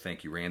today. So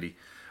thank you, Randy.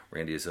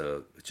 Randy is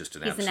just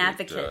an He's absolute an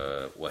advocate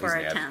he's for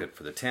an our town. advocate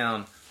for the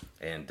town,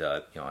 and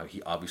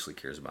he obviously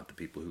cares about the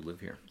people who live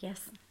here.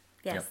 Yes.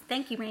 Yes. Yep.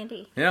 Thank you,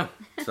 Randy. Yeah.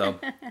 So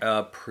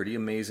pretty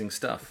amazing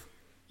stuff.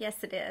 Yes,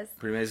 it is.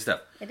 Pretty amazing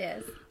stuff. It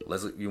is.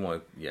 Leslie, you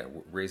want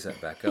to raise that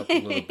back up a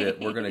little bit?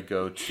 We're going to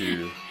go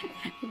to...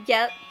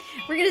 Yep.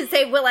 We're going to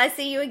say, will I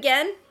see you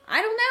again?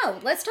 I don't know.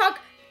 Let's talk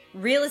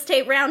real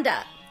estate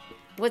roundup.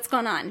 What's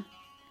going on?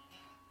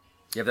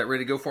 You have that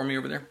ready to go for me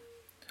over there?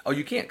 Oh,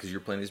 you can't because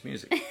you're playing his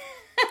music.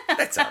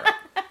 That's all right.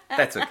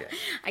 That's okay.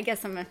 I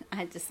guess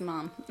I just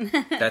mom.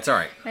 That's all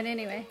right. But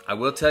anyway. I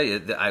will tell you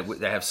that I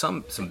have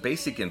some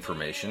basic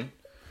information.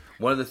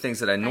 One of the things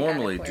that I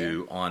normally for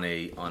do on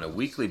a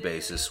weekly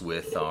basis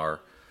with our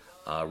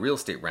real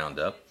estate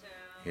roundup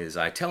is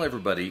I tell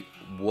everybody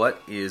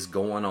what is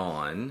going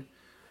on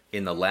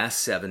in the last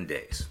 7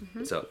 days.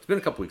 Mm-hmm. So it's been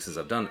a couple weeks since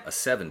I've done a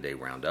 7-day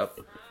roundup,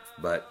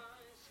 so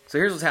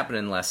here's what's happened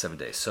in the last 7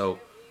 days. So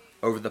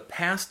over the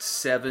past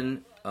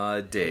 7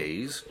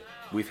 days,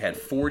 we've had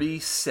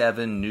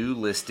 47 new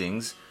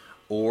listings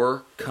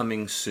or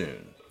coming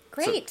soon.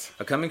 Great. So,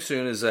 a coming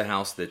soon is a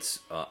house that's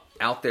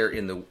out there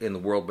in the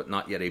world but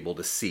not yet able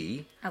to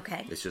see.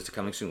 Okay. It's just a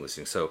coming soon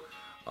listing. So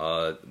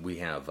we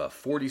have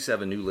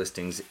 47 new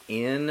listings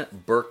in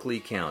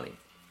Berkeley County,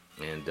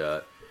 and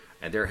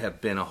there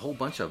have been a whole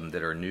bunch of them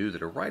that are new,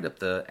 that are right up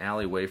the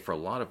alleyway for a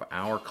lot of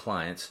our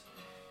clients,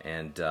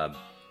 and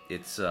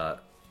it's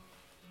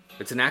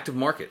an active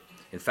market.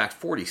 In fact,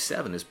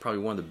 47 is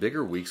probably one of the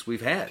bigger weeks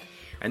we've had,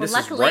 and this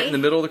is right in the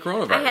middle of the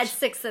coronavirus. I had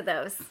 6 of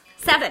those.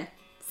 7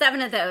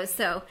 of those,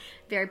 so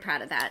very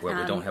proud of that. Well,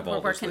 we don't have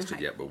all we're those listed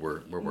hard. yet, but we're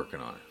working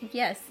on it.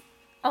 Yes.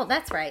 Oh,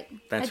 that's right.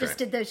 That's I just right.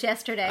 did those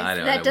yesterday. I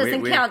know, that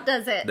doesn't count,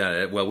 does it?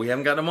 No, well, we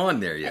haven't got them on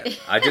there yet.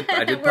 I did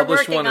We're publish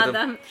working one on of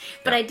them.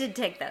 but Yeah. I did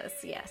take those.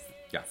 Yes.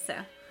 Yeah. So.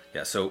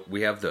 Yeah, so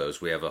we have those.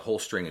 We have a whole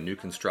string of new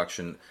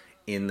construction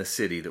in the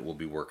city that we'll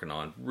be working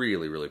on.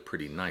 Really, really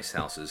pretty nice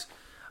houses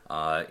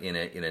in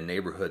a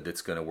neighborhood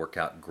that's going to work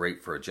out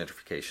great for a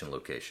gentrification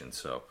location.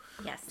 So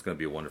Yes. it's going to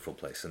be a wonderful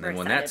place. And then We're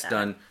when excited that's about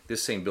done,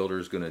 this same builder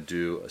is going to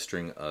do a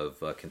string of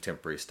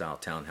contemporary style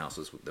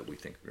townhouses that we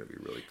think are going to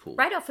be really cool.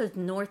 Right off of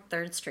North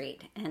 3rd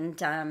Street.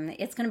 And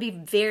it's going to be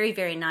very,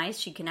 very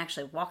nice. You can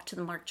actually walk to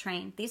the MARC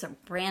train. These are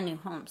brand new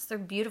homes. They're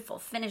beautiful.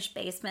 Finished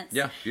basements.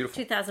 Yeah,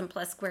 beautiful. 2,000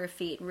 plus square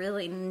feet.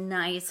 Really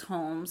nice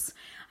homes.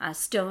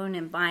 Stone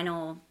and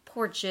vinyl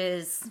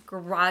porches,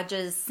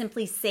 garages,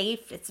 simply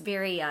safe. It's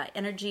very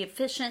energy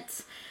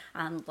efficient.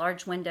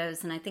 Large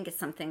windows, and I think it's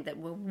something that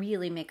will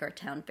really make our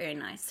town very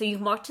nice. So you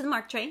can walk to the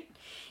MARC train.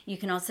 You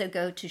can also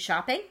go to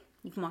shopping.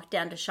 You can walk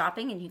down to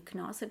shopping, and you can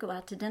also go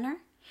out to dinner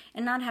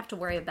and not have to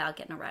worry about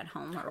getting a ride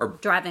home or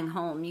driving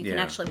home. You can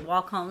Yeah. actually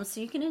walk home so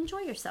you can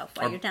enjoy yourself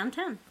while you're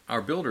downtown.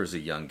 Our builder is a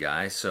young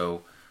guy,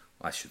 so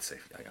I should say,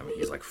 I mean,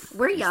 he's like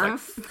We're he's young.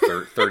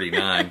 like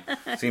 39.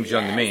 Seems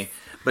young to me,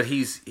 but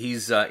he's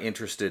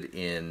interested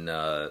in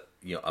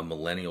a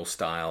millennial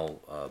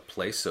style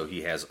place. So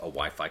he has a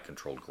Wi-Fi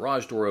controlled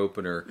garage door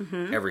opener.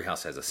 Mm-hmm. Every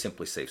house has a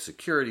Simply Safe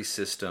security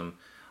system.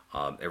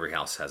 Every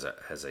house has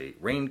a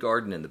rain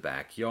garden in the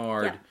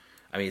backyard. Yeah.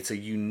 I mean,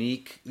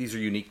 these are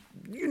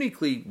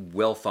uniquely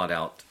well thought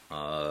out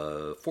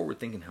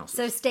forward-thinking houses.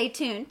 So stay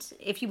tuned.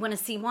 If you want to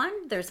see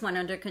one, there's one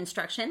under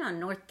construction on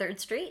North 3rd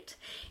Street.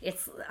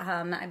 It's,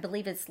 I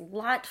believe it's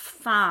Lot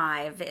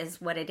 5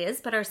 is what it is,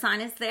 but our sign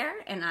is there,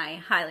 and I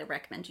highly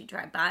recommend you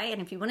drive by.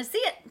 And if you want to see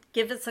it,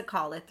 give us a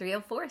call at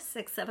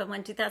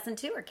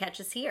 304-671-2002 or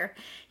catch us here.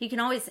 You can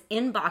always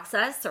inbox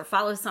us or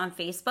follow us on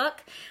Facebook.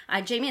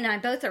 Jamie and I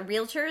both are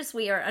realtors.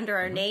 We are under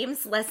our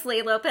names,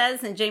 Leslie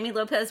Lopez and Jamie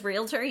Lopez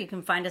Realtor. You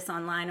can find us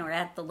online or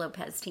at the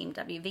Lopez Team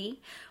WV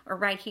or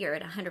right here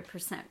at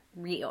 100%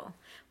 Real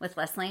with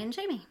Leslie and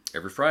Jamie.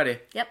 Every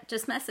Friday. Yep,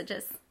 just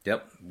messages.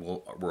 Yep,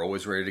 we're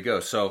always ready to go.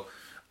 So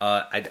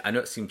I know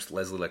it seems,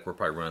 Leslie, like we're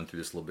probably running through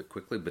this a little bit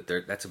quickly, but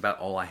that's about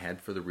all I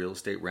had for the real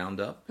estate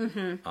roundup.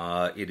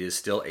 Mm-hmm. It is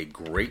still a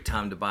great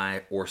time to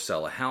buy or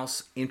sell a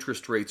house.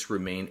 Interest rates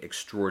remain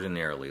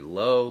extraordinarily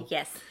low.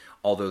 Yes.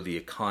 Although the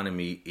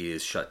economy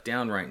is shut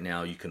down right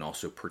now, you can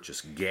also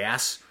purchase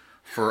gas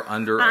for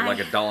under like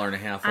 $1.50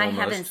 almost. I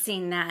haven't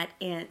seen that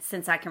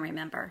since I can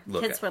remember.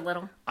 Kids were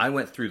little. I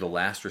went through the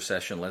last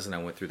recession. Leslie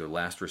and I went through the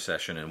last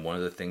recession, and one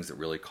of the things that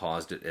really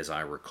caused it, as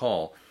I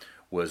recall,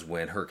 was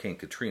when Hurricane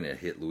Katrina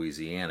hit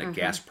Louisiana. Mm-hmm.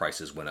 Gas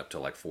prices went up to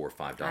like $4 or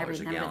 $5 a gallon. I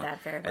remember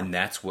that very well. And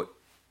that's what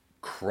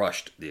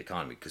crushed the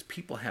economy, because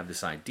people have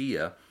this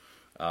idea,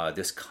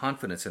 this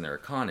confidence in their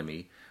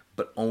economy,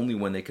 but only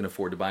when they can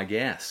afford to buy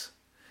gas.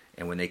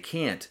 And when they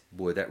can't,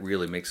 boy, that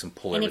really makes them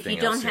pull everything else in. And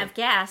if you don't have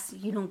gas,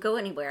 you don't go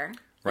anywhere.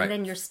 Right. And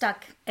then you're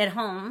stuck at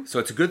home. So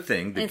it's a good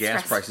thing. The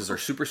gas prices are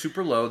super,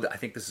 super low. I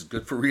think this is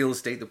good for real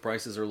estate. The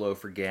prices are low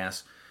for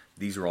gas.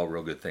 These are all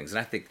real good things. And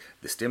I think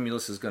the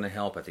stimulus is going to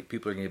help. I think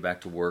people are going to get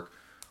back to work,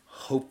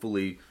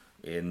 hopefully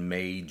in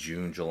May,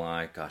 June,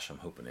 July. Gosh, I'm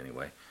hoping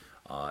anyway.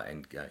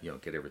 And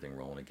get everything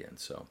rolling again.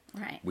 So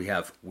right.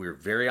 We're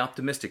very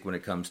optimistic when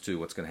it comes to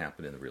what's going to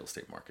happen in the real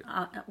estate market.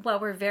 Well,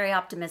 we're very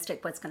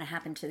optimistic what's going to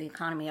happen to the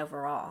economy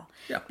overall.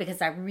 Yeah.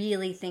 Because I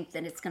really think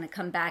that it's going to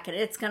come back, and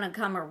it's going to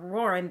come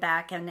roaring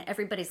back, and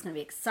everybody's going to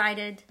be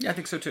excited. Yeah, I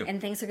think so too.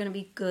 And things are going to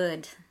be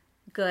good.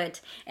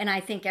 And I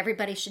think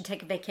everybody should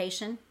take a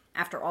vacation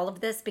after all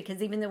of this,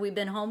 because even though we've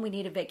been home, we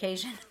need a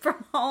vacation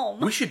from home.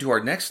 We should do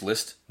our next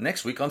list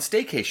next week on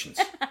staycations.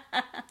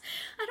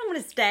 I don't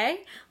want to stay.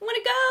 I want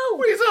to go.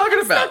 What are you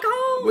talking about? Stuck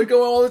home. We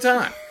go all the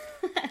time.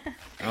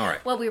 All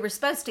right. Well, we were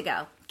supposed to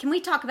go. Can we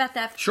talk about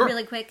that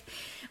really quick?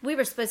 We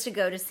were supposed to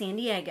go to San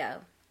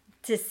Diego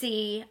to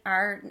see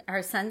our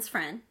son's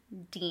friend,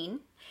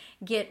 Dean,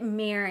 get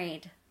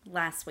married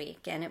last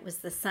week. And it was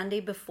the Sunday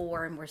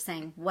before, and we're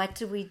saying, what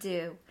do we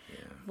do?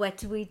 Yeah. What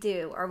do we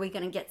do? Are we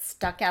going to get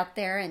stuck out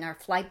there and our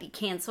flight be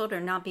canceled or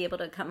not be able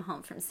to come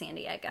home from San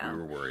Diego? We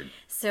were worried.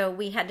 So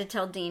we had to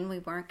tell Dean we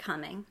weren't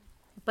coming.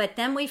 But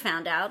then we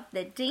found out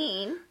that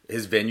Dean...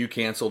 His venue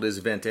canceled his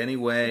event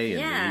anyway,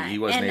 and he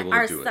wasn't able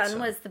to do it. And our son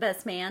was the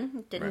best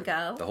man, didn't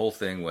go. The whole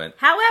thing went...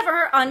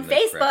 However, on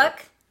Facebook,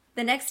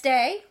 the next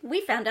day, we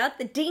found out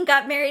that Dean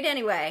got married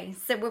anyway.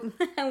 So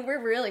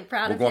we're really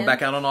proud of him. We're going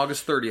back out on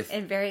August 30th.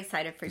 And very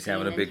excited for Dean. He's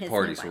having a big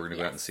party, so we're going to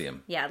go out and see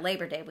him. Yeah,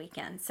 Labor Day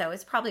weekend. So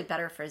it's probably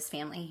better for his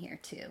family here,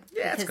 too.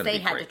 Yeah, because they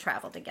had to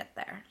travel to get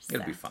there. So.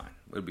 It'll be fine.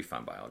 It'll be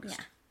fine by August.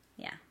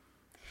 Yeah.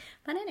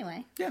 But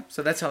anyway. Yeah,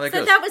 so that's how that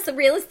goes. So that was the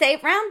real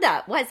estate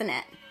roundup, wasn't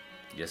it?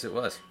 Yes, it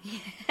was.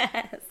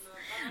 Yes.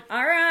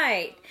 All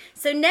right.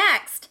 So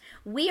next,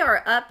 we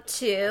are up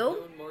to...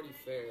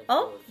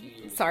 Oh,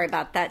 sorry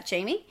about that,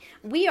 Jamie.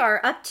 We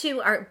are up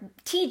to our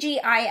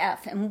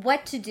TGIF and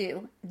what to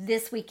do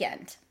this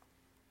weekend.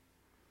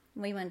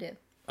 What do you want to do?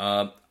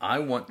 I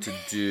want to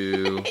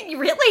do...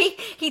 Really?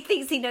 He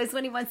thinks he knows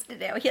what he wants to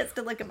do. He has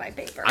to look at my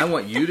paper. I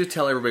want you to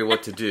tell everybody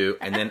what to do,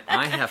 and then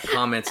I have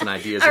comments and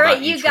ideas about each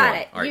one. You got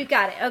it. You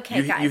got it.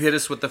 Okay, guys. You hit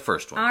us with the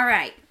first one. All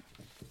right.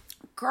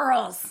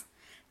 Girls,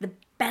 the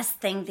best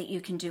thing that you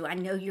can do, I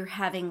know you're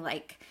having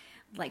like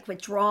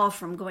withdrawal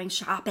from going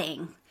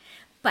shopping,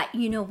 but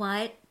you know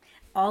what?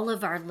 All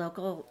of our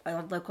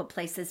local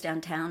places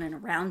downtown and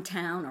around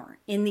town or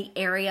in the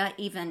area,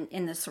 even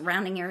in the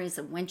surrounding areas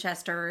of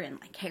Winchester and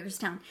like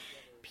Hagerstown,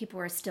 people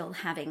are still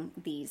having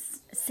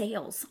these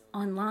sales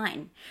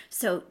online.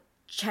 So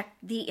check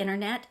the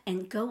internet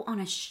and go on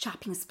a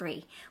shopping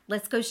spree.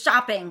 Let's go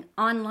shopping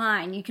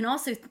online. You can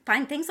also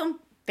find things on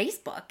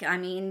Facebook. I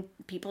mean,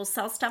 people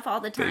sell stuff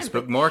all the time.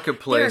 Facebook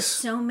Marketplace. There are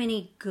so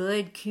many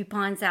good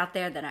coupons out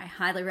there that I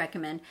highly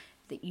recommend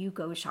that you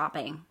go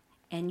shopping.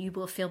 And you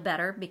will feel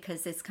better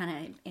because it's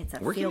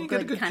a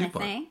feel-good kind of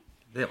thing.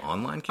 They have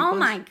online coupons? Oh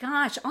my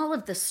gosh. All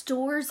of the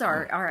stores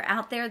are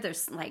out there.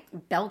 There's like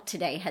Belk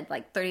today had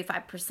like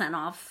 35%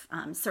 off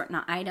certain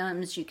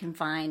items you can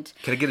find.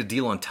 Can I get a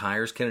deal on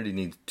tires? Kennedy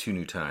needs 2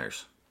 new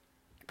tires.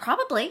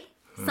 Probably.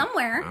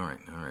 Somewhere. All right.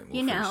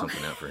 We'll figure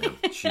something out for him.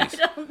 Jeez.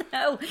 I don't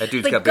know. That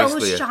dude's got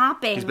basically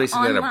shopping he's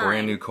basically online. got a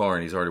brand new car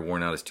and he's already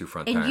worn out his 2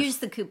 front tires. And use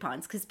the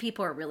coupons because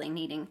people are really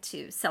needing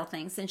to sell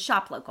things and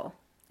shop local.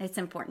 It's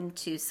important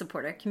to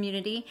support our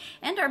community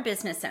and our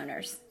business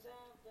owners.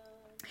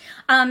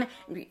 Are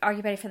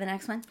you ready for the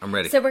next one? I'm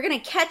ready. So we're going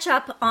to catch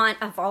up on,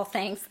 of all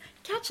things,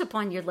 catch up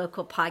on your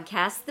local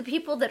podcasts. The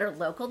people that are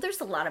local,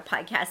 there's a lot of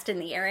podcasts in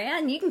the area,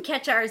 and you can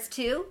catch ours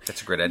too.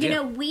 That's a great idea. You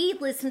know, we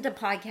listen to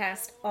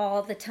podcasts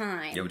all the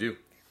time. Yeah, we do.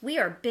 We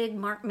are big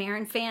Mark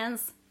Maron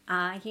fans.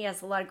 He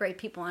has a lot of great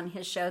people on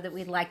his show that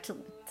we'd like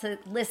to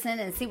listen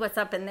and see what's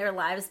up in their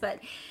lives. But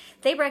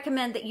they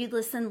recommend that you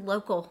listen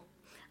local.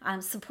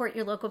 Support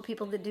your local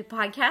people that do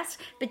podcasts.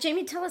 But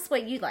Jamie, tell us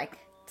what you like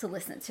to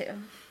listen to.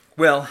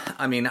 Well,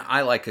 I mean,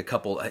 I like a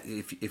couple.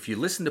 If you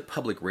listen to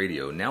public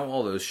radio, now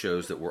all those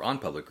shows that were on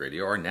public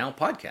radio are now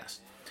podcasts.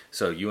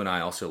 So you and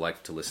I also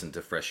like to listen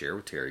to Fresh Air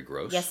with Terry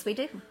Gross. Yes, we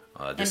do.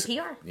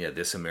 NPR. Yeah,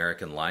 This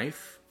American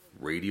Life,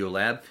 Radio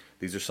Lab.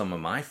 These are some of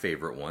my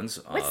favorite ones.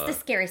 What's the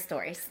scary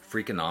stories?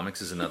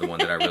 Freakonomics is another one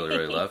that I really,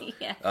 really love.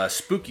 Yeah.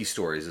 Spooky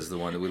Stories is the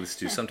one that we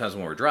listen to sometimes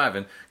when we're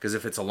driving, because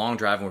if it's a long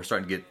drive and we're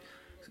starting to get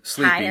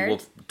sleepy, Tired.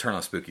 we'll turn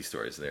on Spooky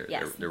Stories. They're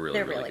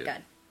really good.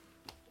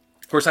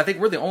 Of course, I think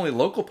we're the only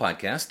local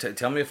podcast.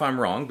 Tell me if I'm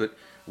wrong, but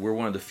we're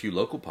one of the few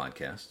local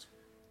podcasts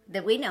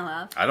that we know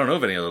of. I don't know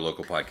of any other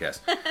local podcasts.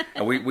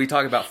 And we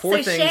talk about four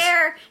so things.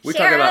 We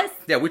share talk us.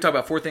 about we talk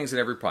about 4 things in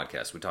every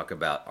podcast. We talk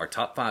about our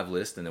top 5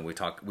 list, and then we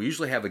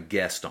usually have a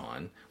guest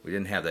on. We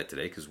didn't have that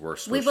today because we're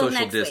social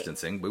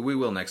distancing, but we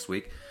will next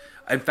week.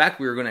 In fact,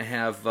 we were going to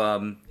have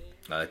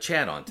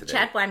Chad on today.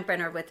 Chad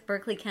Weinbrenner with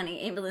Berkeley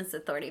County Ambulance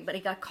Authority, but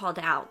he got called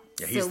out.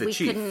 Yeah, he's the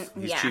chief.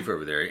 He's chief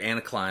over there, and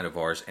a client of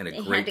ours, and a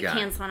great guy. He had to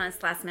cancel on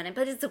us last minute,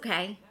 but it's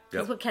okay.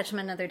 Because Yep. we'll catch him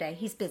another day.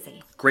 He's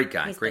busy. Great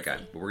guy.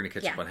 But we're going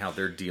to catch up on how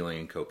they're dealing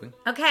and coping.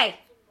 Okay,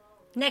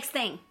 next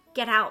thing,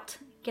 get out.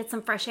 Get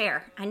some fresh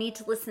air. I need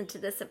to listen to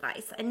this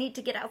advice. I need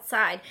to get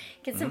outside,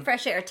 get some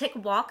fresh air, take a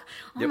walk.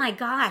 Oh my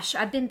gosh,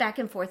 I've been back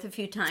and forth a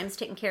few times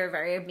taking care of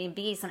our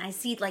Airbnbs, and I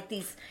see like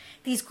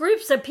these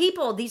groups of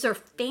people. These are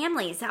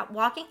families out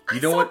walking. I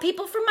saw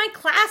people from my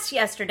class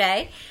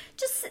yesterday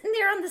just sitting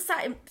there on the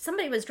side.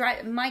 Somebody was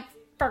driving. Mike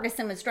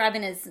Ferguson was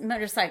driving his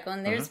motorcycle,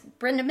 and there's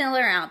Brenda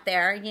Miller out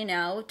there,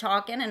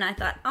 talking. And I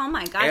thought, oh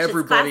my gosh,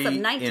 everybody it's class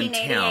of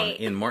 1988. in town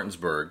in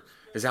Martinsburg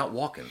is out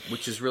walking,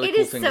 which is really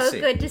cool thing to see. It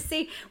is so good to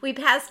see. We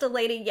passed a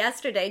lady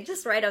yesterday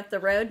just right up the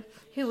road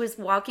who was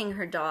walking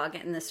her dog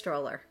in the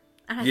stroller.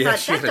 And I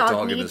thought, that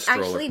dog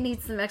actually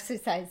needs some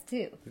exercise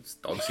too. This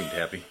dog seemed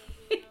happy.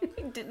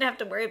 Didn't have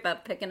to worry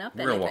about picking up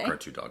anything. We're going to walk our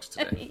 2 dogs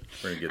today.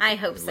 I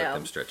hope so. Let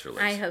them stretch their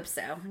legs. I hope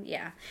so,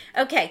 yeah.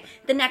 Okay,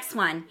 the next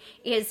one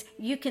is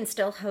you can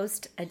still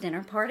host a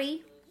dinner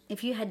party.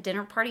 If you had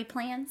dinner party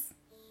plans,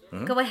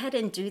 go ahead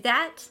and do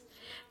that.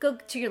 Go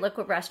to your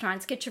local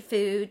restaurants, get your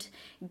food,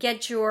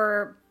 get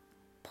your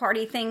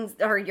party things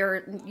or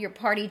your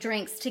party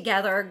drinks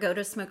together. Go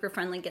to Smoker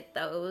Friendly, get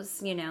those,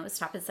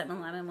 stop at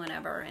 7-Eleven,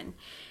 whatever. And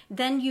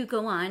then you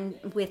go on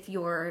with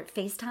your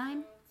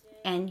FaceTime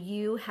and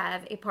you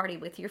have a party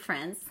with your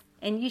friends.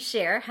 And you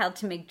share how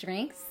to make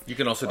drinks. You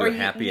can also do a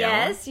happy hour.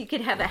 Yes, you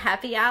could have a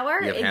happy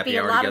hour. It'd be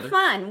a lot of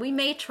fun. We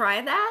may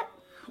try that.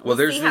 Well,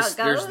 there's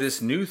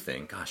this new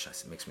thing. Gosh,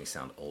 it makes me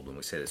sound old when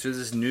we say this. There's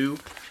this new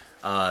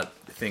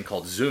thing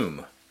called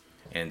Zoom,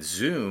 and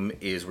Zoom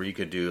is where you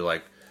could do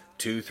like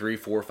 2, 3,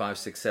 4, 5,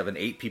 6, 7,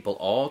 8 people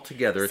all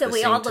together at the same time. So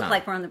we all look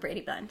like we're on the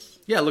Brady Bunch.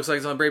 Yeah, it looks like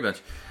it's on the Brady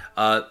Bunch.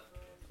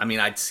 I mean,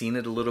 I'd seen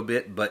it a little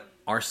bit, but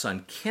our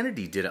son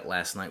Kennedy did it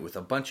last night with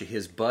a bunch of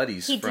his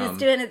buddies. He was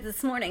doing it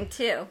this morning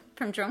too,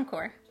 from Drum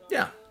Corps.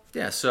 Yeah.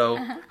 So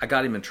I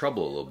got him in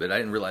trouble a little bit. I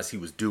didn't realize he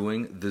was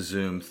doing the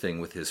Zoom thing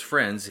with his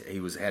friends.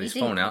 He had his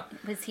phone out.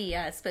 Was he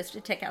supposed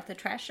to take out the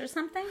trash or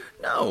something?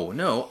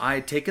 No. I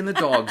had taken the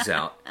dogs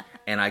out,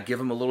 and I give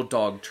him a little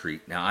dog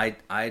treat. Now,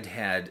 I'd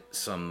had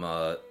some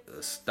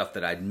stuff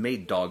that I'd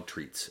made dog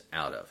treats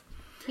out of.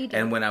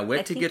 And when I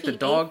went to get the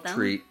dog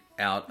treat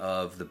out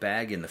of the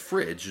bag in the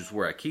fridge, is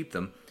where I keep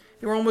them,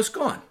 they were almost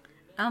gone.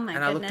 Oh, my goodness.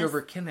 And I looked over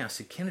at Kennedy. I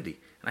said, Kennedy.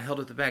 And I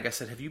held up the bag. I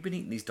said, have you been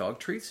eating these dog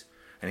treats?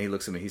 And he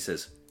looks at me. He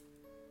says,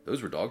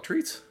 those were dog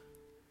treats?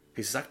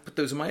 He says, I put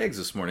those in my eggs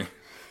this morning.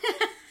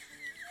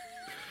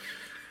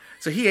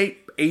 So he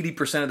ate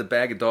 80% of the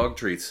bag of dog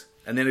treats.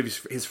 And then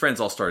his friends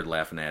all started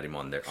laughing at him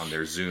on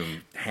their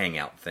Zoom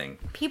hangout thing.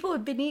 People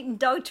have been eating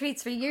dog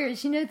treats for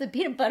years. The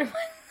peanut butter ones.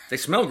 They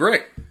smell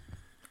great.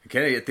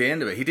 Kennedy, at the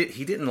end of it,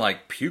 he didn't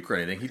like puke or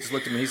anything. He just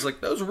looked at me. He's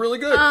like, those are really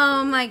good.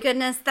 Oh, my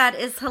goodness. That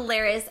is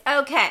hilarious.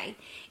 Okay.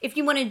 If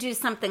you want to do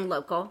something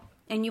local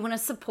and you want to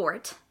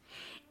support,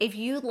 if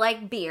you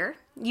like beer,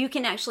 you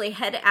can actually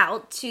head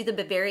out to the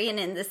Bavarian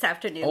Inn this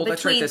afternoon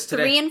between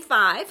 3 and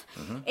 5.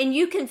 And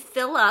you can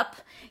fill up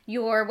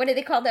your, what do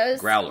they call those?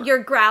 Growler. Your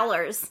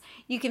growlers.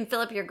 You can fill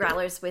up your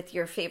growlers with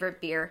your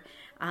favorite beer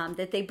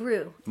that they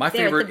brew. My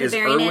favorite is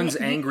Irwin's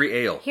Angry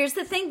Ale. Here's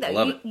the thing,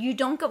 though. You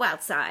don't go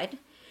outside.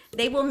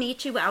 They will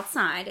meet you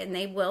outside, and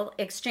they will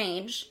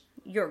exchange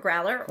your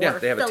growler or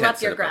fill up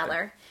your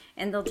growler,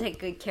 and they'll take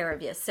good care of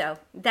you. So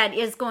that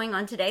is going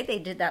on today. They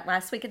did that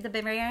last week at the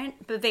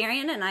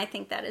Bavarian, and I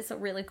think that is a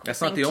really cool thing to do.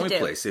 That's not the only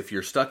place. If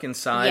you're stuck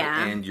inside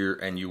and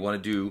you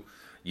want to do,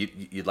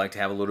 you'd like to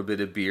have a little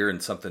bit of beer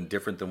and something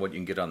different than what you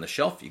can get on the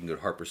shelf, you can go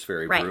to Harper's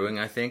Ferry Brewing,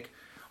 I think.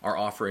 are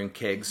offering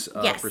kegs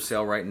Yes. for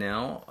sale right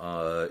now.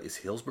 Is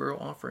Hillsboro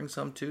offering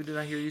some too? Did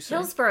I hear you say?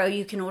 Hillsboro,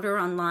 you can order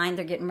online.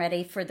 They're getting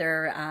ready for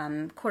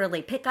their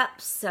quarterly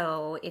pickups.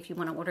 So if you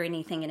want to order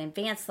anything in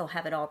advance, they'll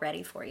have it all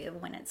ready for you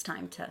when it's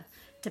time to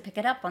pick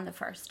it up on the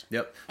 1st.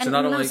 Yep. And So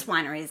not only most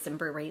wineries and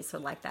breweries are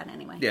like that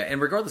anyway. yeah,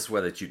 and regardless of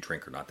whether you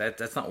drink or not,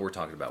 that's not what we're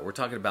talking about. We're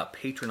talking about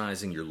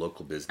patronizing your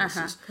local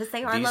businesses. 'Cause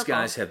they are These local.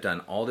 guys have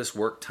done all this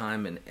work,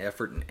 time, and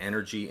effort and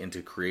energy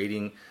into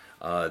creating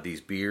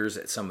these beers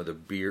at some of the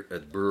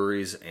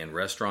breweries and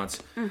restaurants.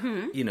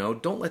 Mm-hmm.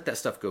 Don't let that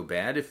stuff go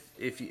bad.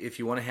 If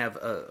you want to have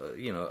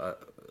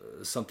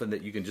something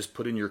that you can just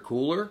put in your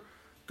cooler,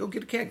 go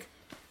get a keg.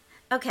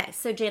 Okay,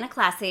 so Jana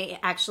Classy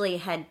actually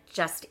had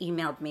just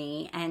emailed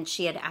me, and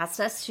she had asked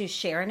us to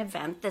share an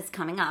event that's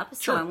coming up.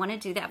 So Sure. I want to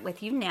do that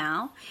with you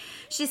now.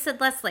 She said,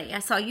 Leslie, I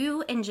saw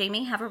you and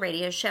Jamie have a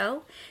radio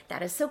show.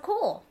 That is so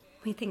cool.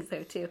 We think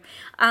so too.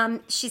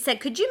 She said,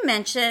 could you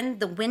mention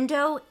the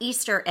window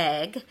Easter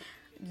egg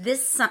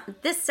this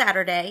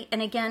Saturday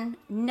and again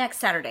next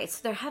Saturday?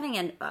 So they're having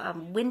a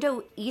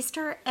window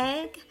Easter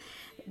egg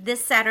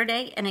this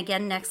Saturday and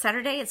again next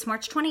Saturday. It's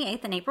March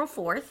 28th and April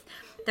 4th.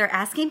 They're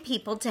asking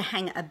people to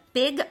hang a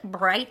big,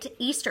 bright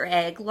Easter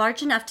egg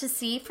large enough to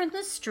see from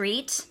the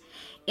street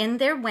in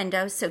their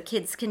window so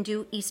kids can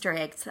do Easter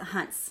egg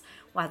hunts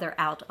while they're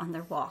out on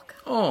their walk.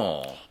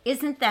 Oh,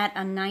 Isn't that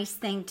a nice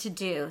thing to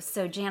do?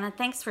 So, Jana,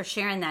 thanks for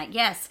sharing that.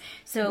 Yes.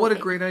 So what a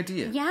great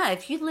idea. Yeah,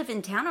 if you live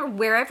in town or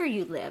wherever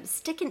you live,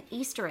 stick an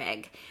Easter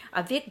egg,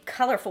 a big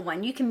colorful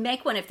one. You can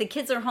make one if the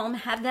kids are home,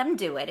 have them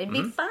do it. It'd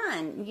be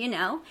fun,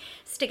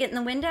 Stick it in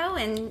the window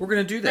and We're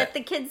gonna do that. Let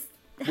the kids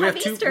We have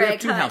Easter we have egg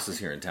two hunt. houses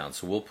here in town,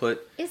 so we'll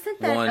put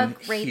Isn't that one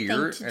a great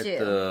here thing to at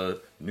do?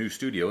 the new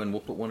studio, and we'll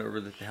put one over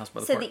at the house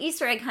by the So park. the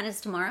Easter egg hunt is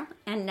tomorrow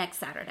and next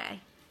Saturday.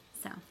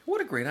 So What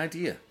a great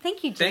idea!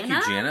 thank you, Jana.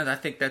 Thank you, Jana. I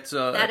think that is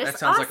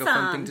sounds like a fun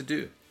awesome. thing to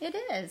do. It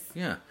is.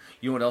 Yeah.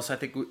 You know what else? I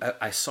think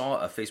I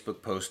saw a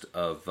Facebook post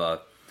of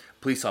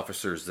police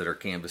officers that are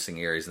canvassing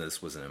areas, and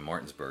this wasn't in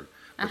Martinsburg,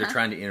 but they're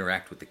trying to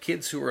interact with the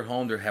kids who are at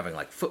home. They're having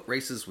like foot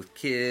races with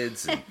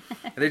kids, and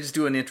they're just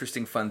doing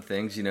interesting, fun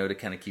things, to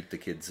kind of keep the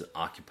kids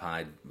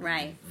occupied,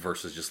 Right.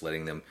 Versus just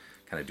letting them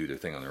kind of do their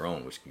thing on their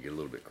own, which can get a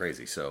little bit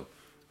crazy. So.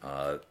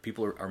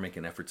 People are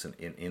making efforts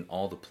in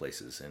all the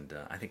places, and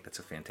I think that's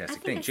a fantastic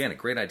think thing. it's- Janet,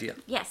 great idea.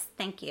 Yes,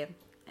 thank you.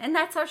 And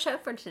that's our show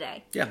for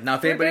today. Yeah. Now,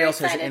 if We're anybody very else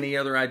has excited. any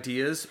other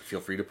ideas, feel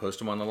free to post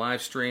them on the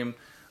live stream.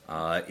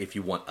 If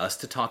you want us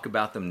to talk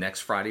about them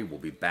next Friday, we'll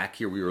be back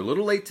here. We were a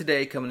little late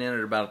today, coming in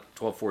at about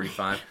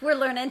 12:45. We're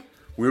learning.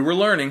 We were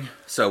learning,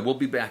 so we'll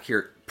be back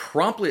here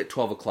promptly at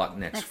 12 o'clock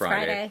next Next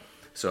Friday. Friday.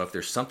 So if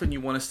there's something you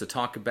want us to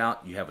talk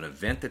about, you have an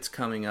event that's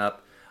coming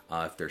up,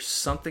 if there's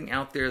something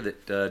out there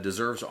that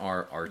deserves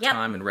our Yep.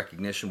 time and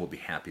recognition, we'll be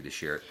happy to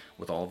share it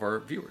with all of our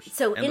viewers.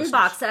 So and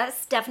inbox listeners.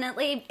 us,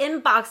 definitely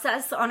inbox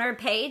us on our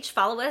page.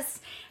 Follow us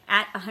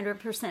at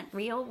 100%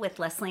 Real with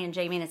Leslie and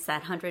Jamie, and it's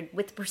that 100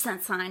 with the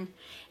percent sign.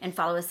 And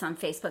follow us on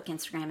Facebook,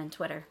 Instagram, and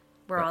Twitter.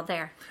 We're all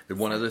there. The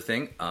one other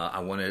thing, I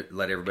want to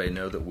let everybody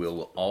know that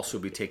we'll also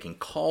be taking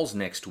calls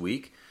next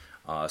week.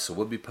 So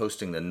we'll be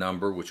posting the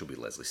number, which will be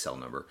Leslie's cell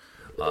number.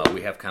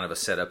 We have kind of a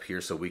setup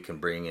here so we can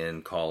bring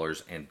in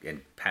callers and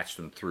patch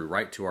them through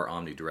right to our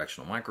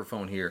omnidirectional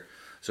microphone here.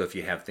 So if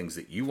you have things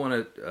that you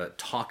want to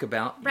talk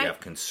about, Right. you have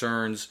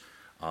concerns,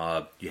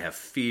 you have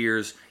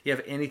fears, you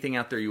have anything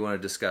out there you want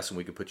to discuss, and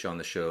we can put you on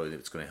the show and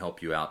it's going to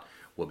help you out,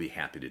 we'll be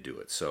happy to do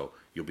it. So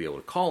you'll be able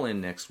to call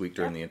in next week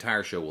during the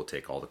entire show. We'll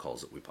take all the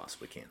calls that we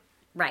possibly can.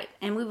 Right.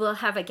 And we will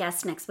have a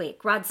guest next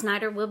week. Rod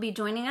Snyder will be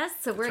joining us.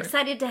 So we're right.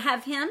 excited to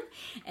have him.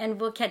 And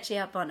we'll catch you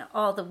up on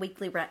all the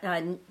weekly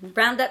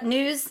roundup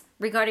news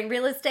regarding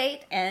real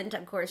estate. And,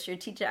 of course, your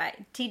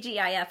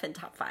TGIF and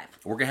Top 5.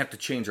 We're going to have to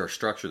change our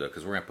structure, though,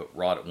 because we're going to put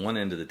Rod at one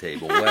end of the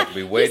table. We'll have to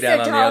be way He's down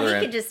so on the tall, other he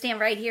end. could just stand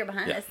right here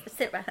behind us,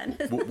 sit behind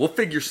us. We'll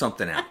figure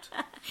something out.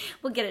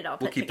 We'll get it all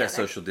put We'll keep together. that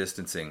social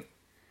distancing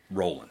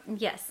rolling.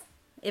 Yes.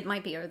 It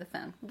might be over the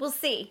phone. We'll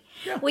see.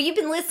 Yeah. Well, you've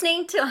been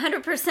listening to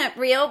 100%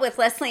 Real with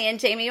Leslie and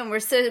Jamie, and we're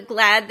so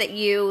glad that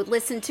you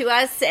listen to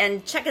us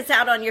and check us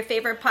out on your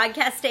favorite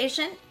podcast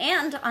station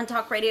and on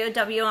Talk Radio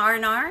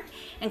WRNR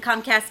and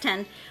Comcast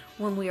 10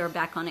 when we are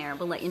back on air.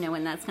 We'll let you know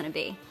when that's going to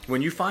be.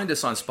 When you find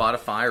us on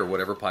Spotify or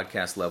whatever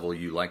podcast level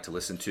you like to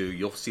listen to,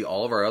 you'll see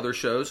all of our other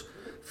shows.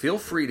 Feel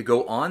free to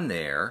go on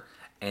there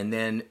and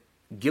then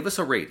give us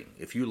a rating.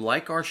 If you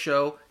like our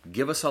show,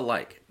 give us a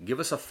like. Give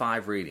us a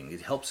 5 rating.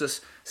 It helps us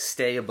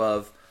stay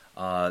above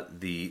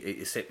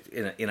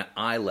in an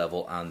eye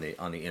level on the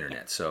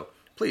internet. So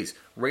please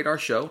rate our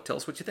show. Tell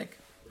us what you think.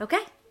 Okay.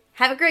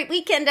 Have a great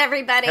weekend,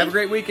 everybody. Have a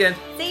great weekend.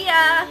 See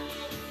ya.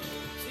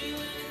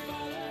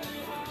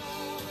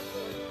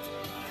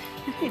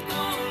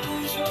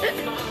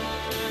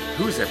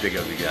 Who's that big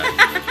ugly guy?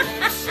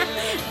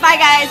 Bye,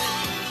 guys.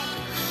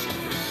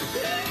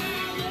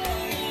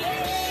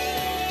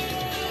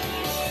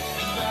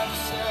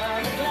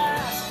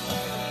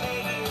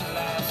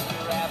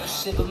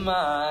 Sip of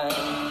mine.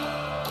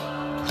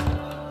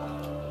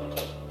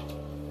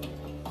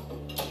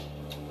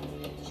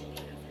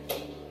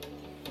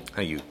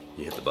 Hey, you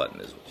You hit the button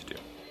is what you do.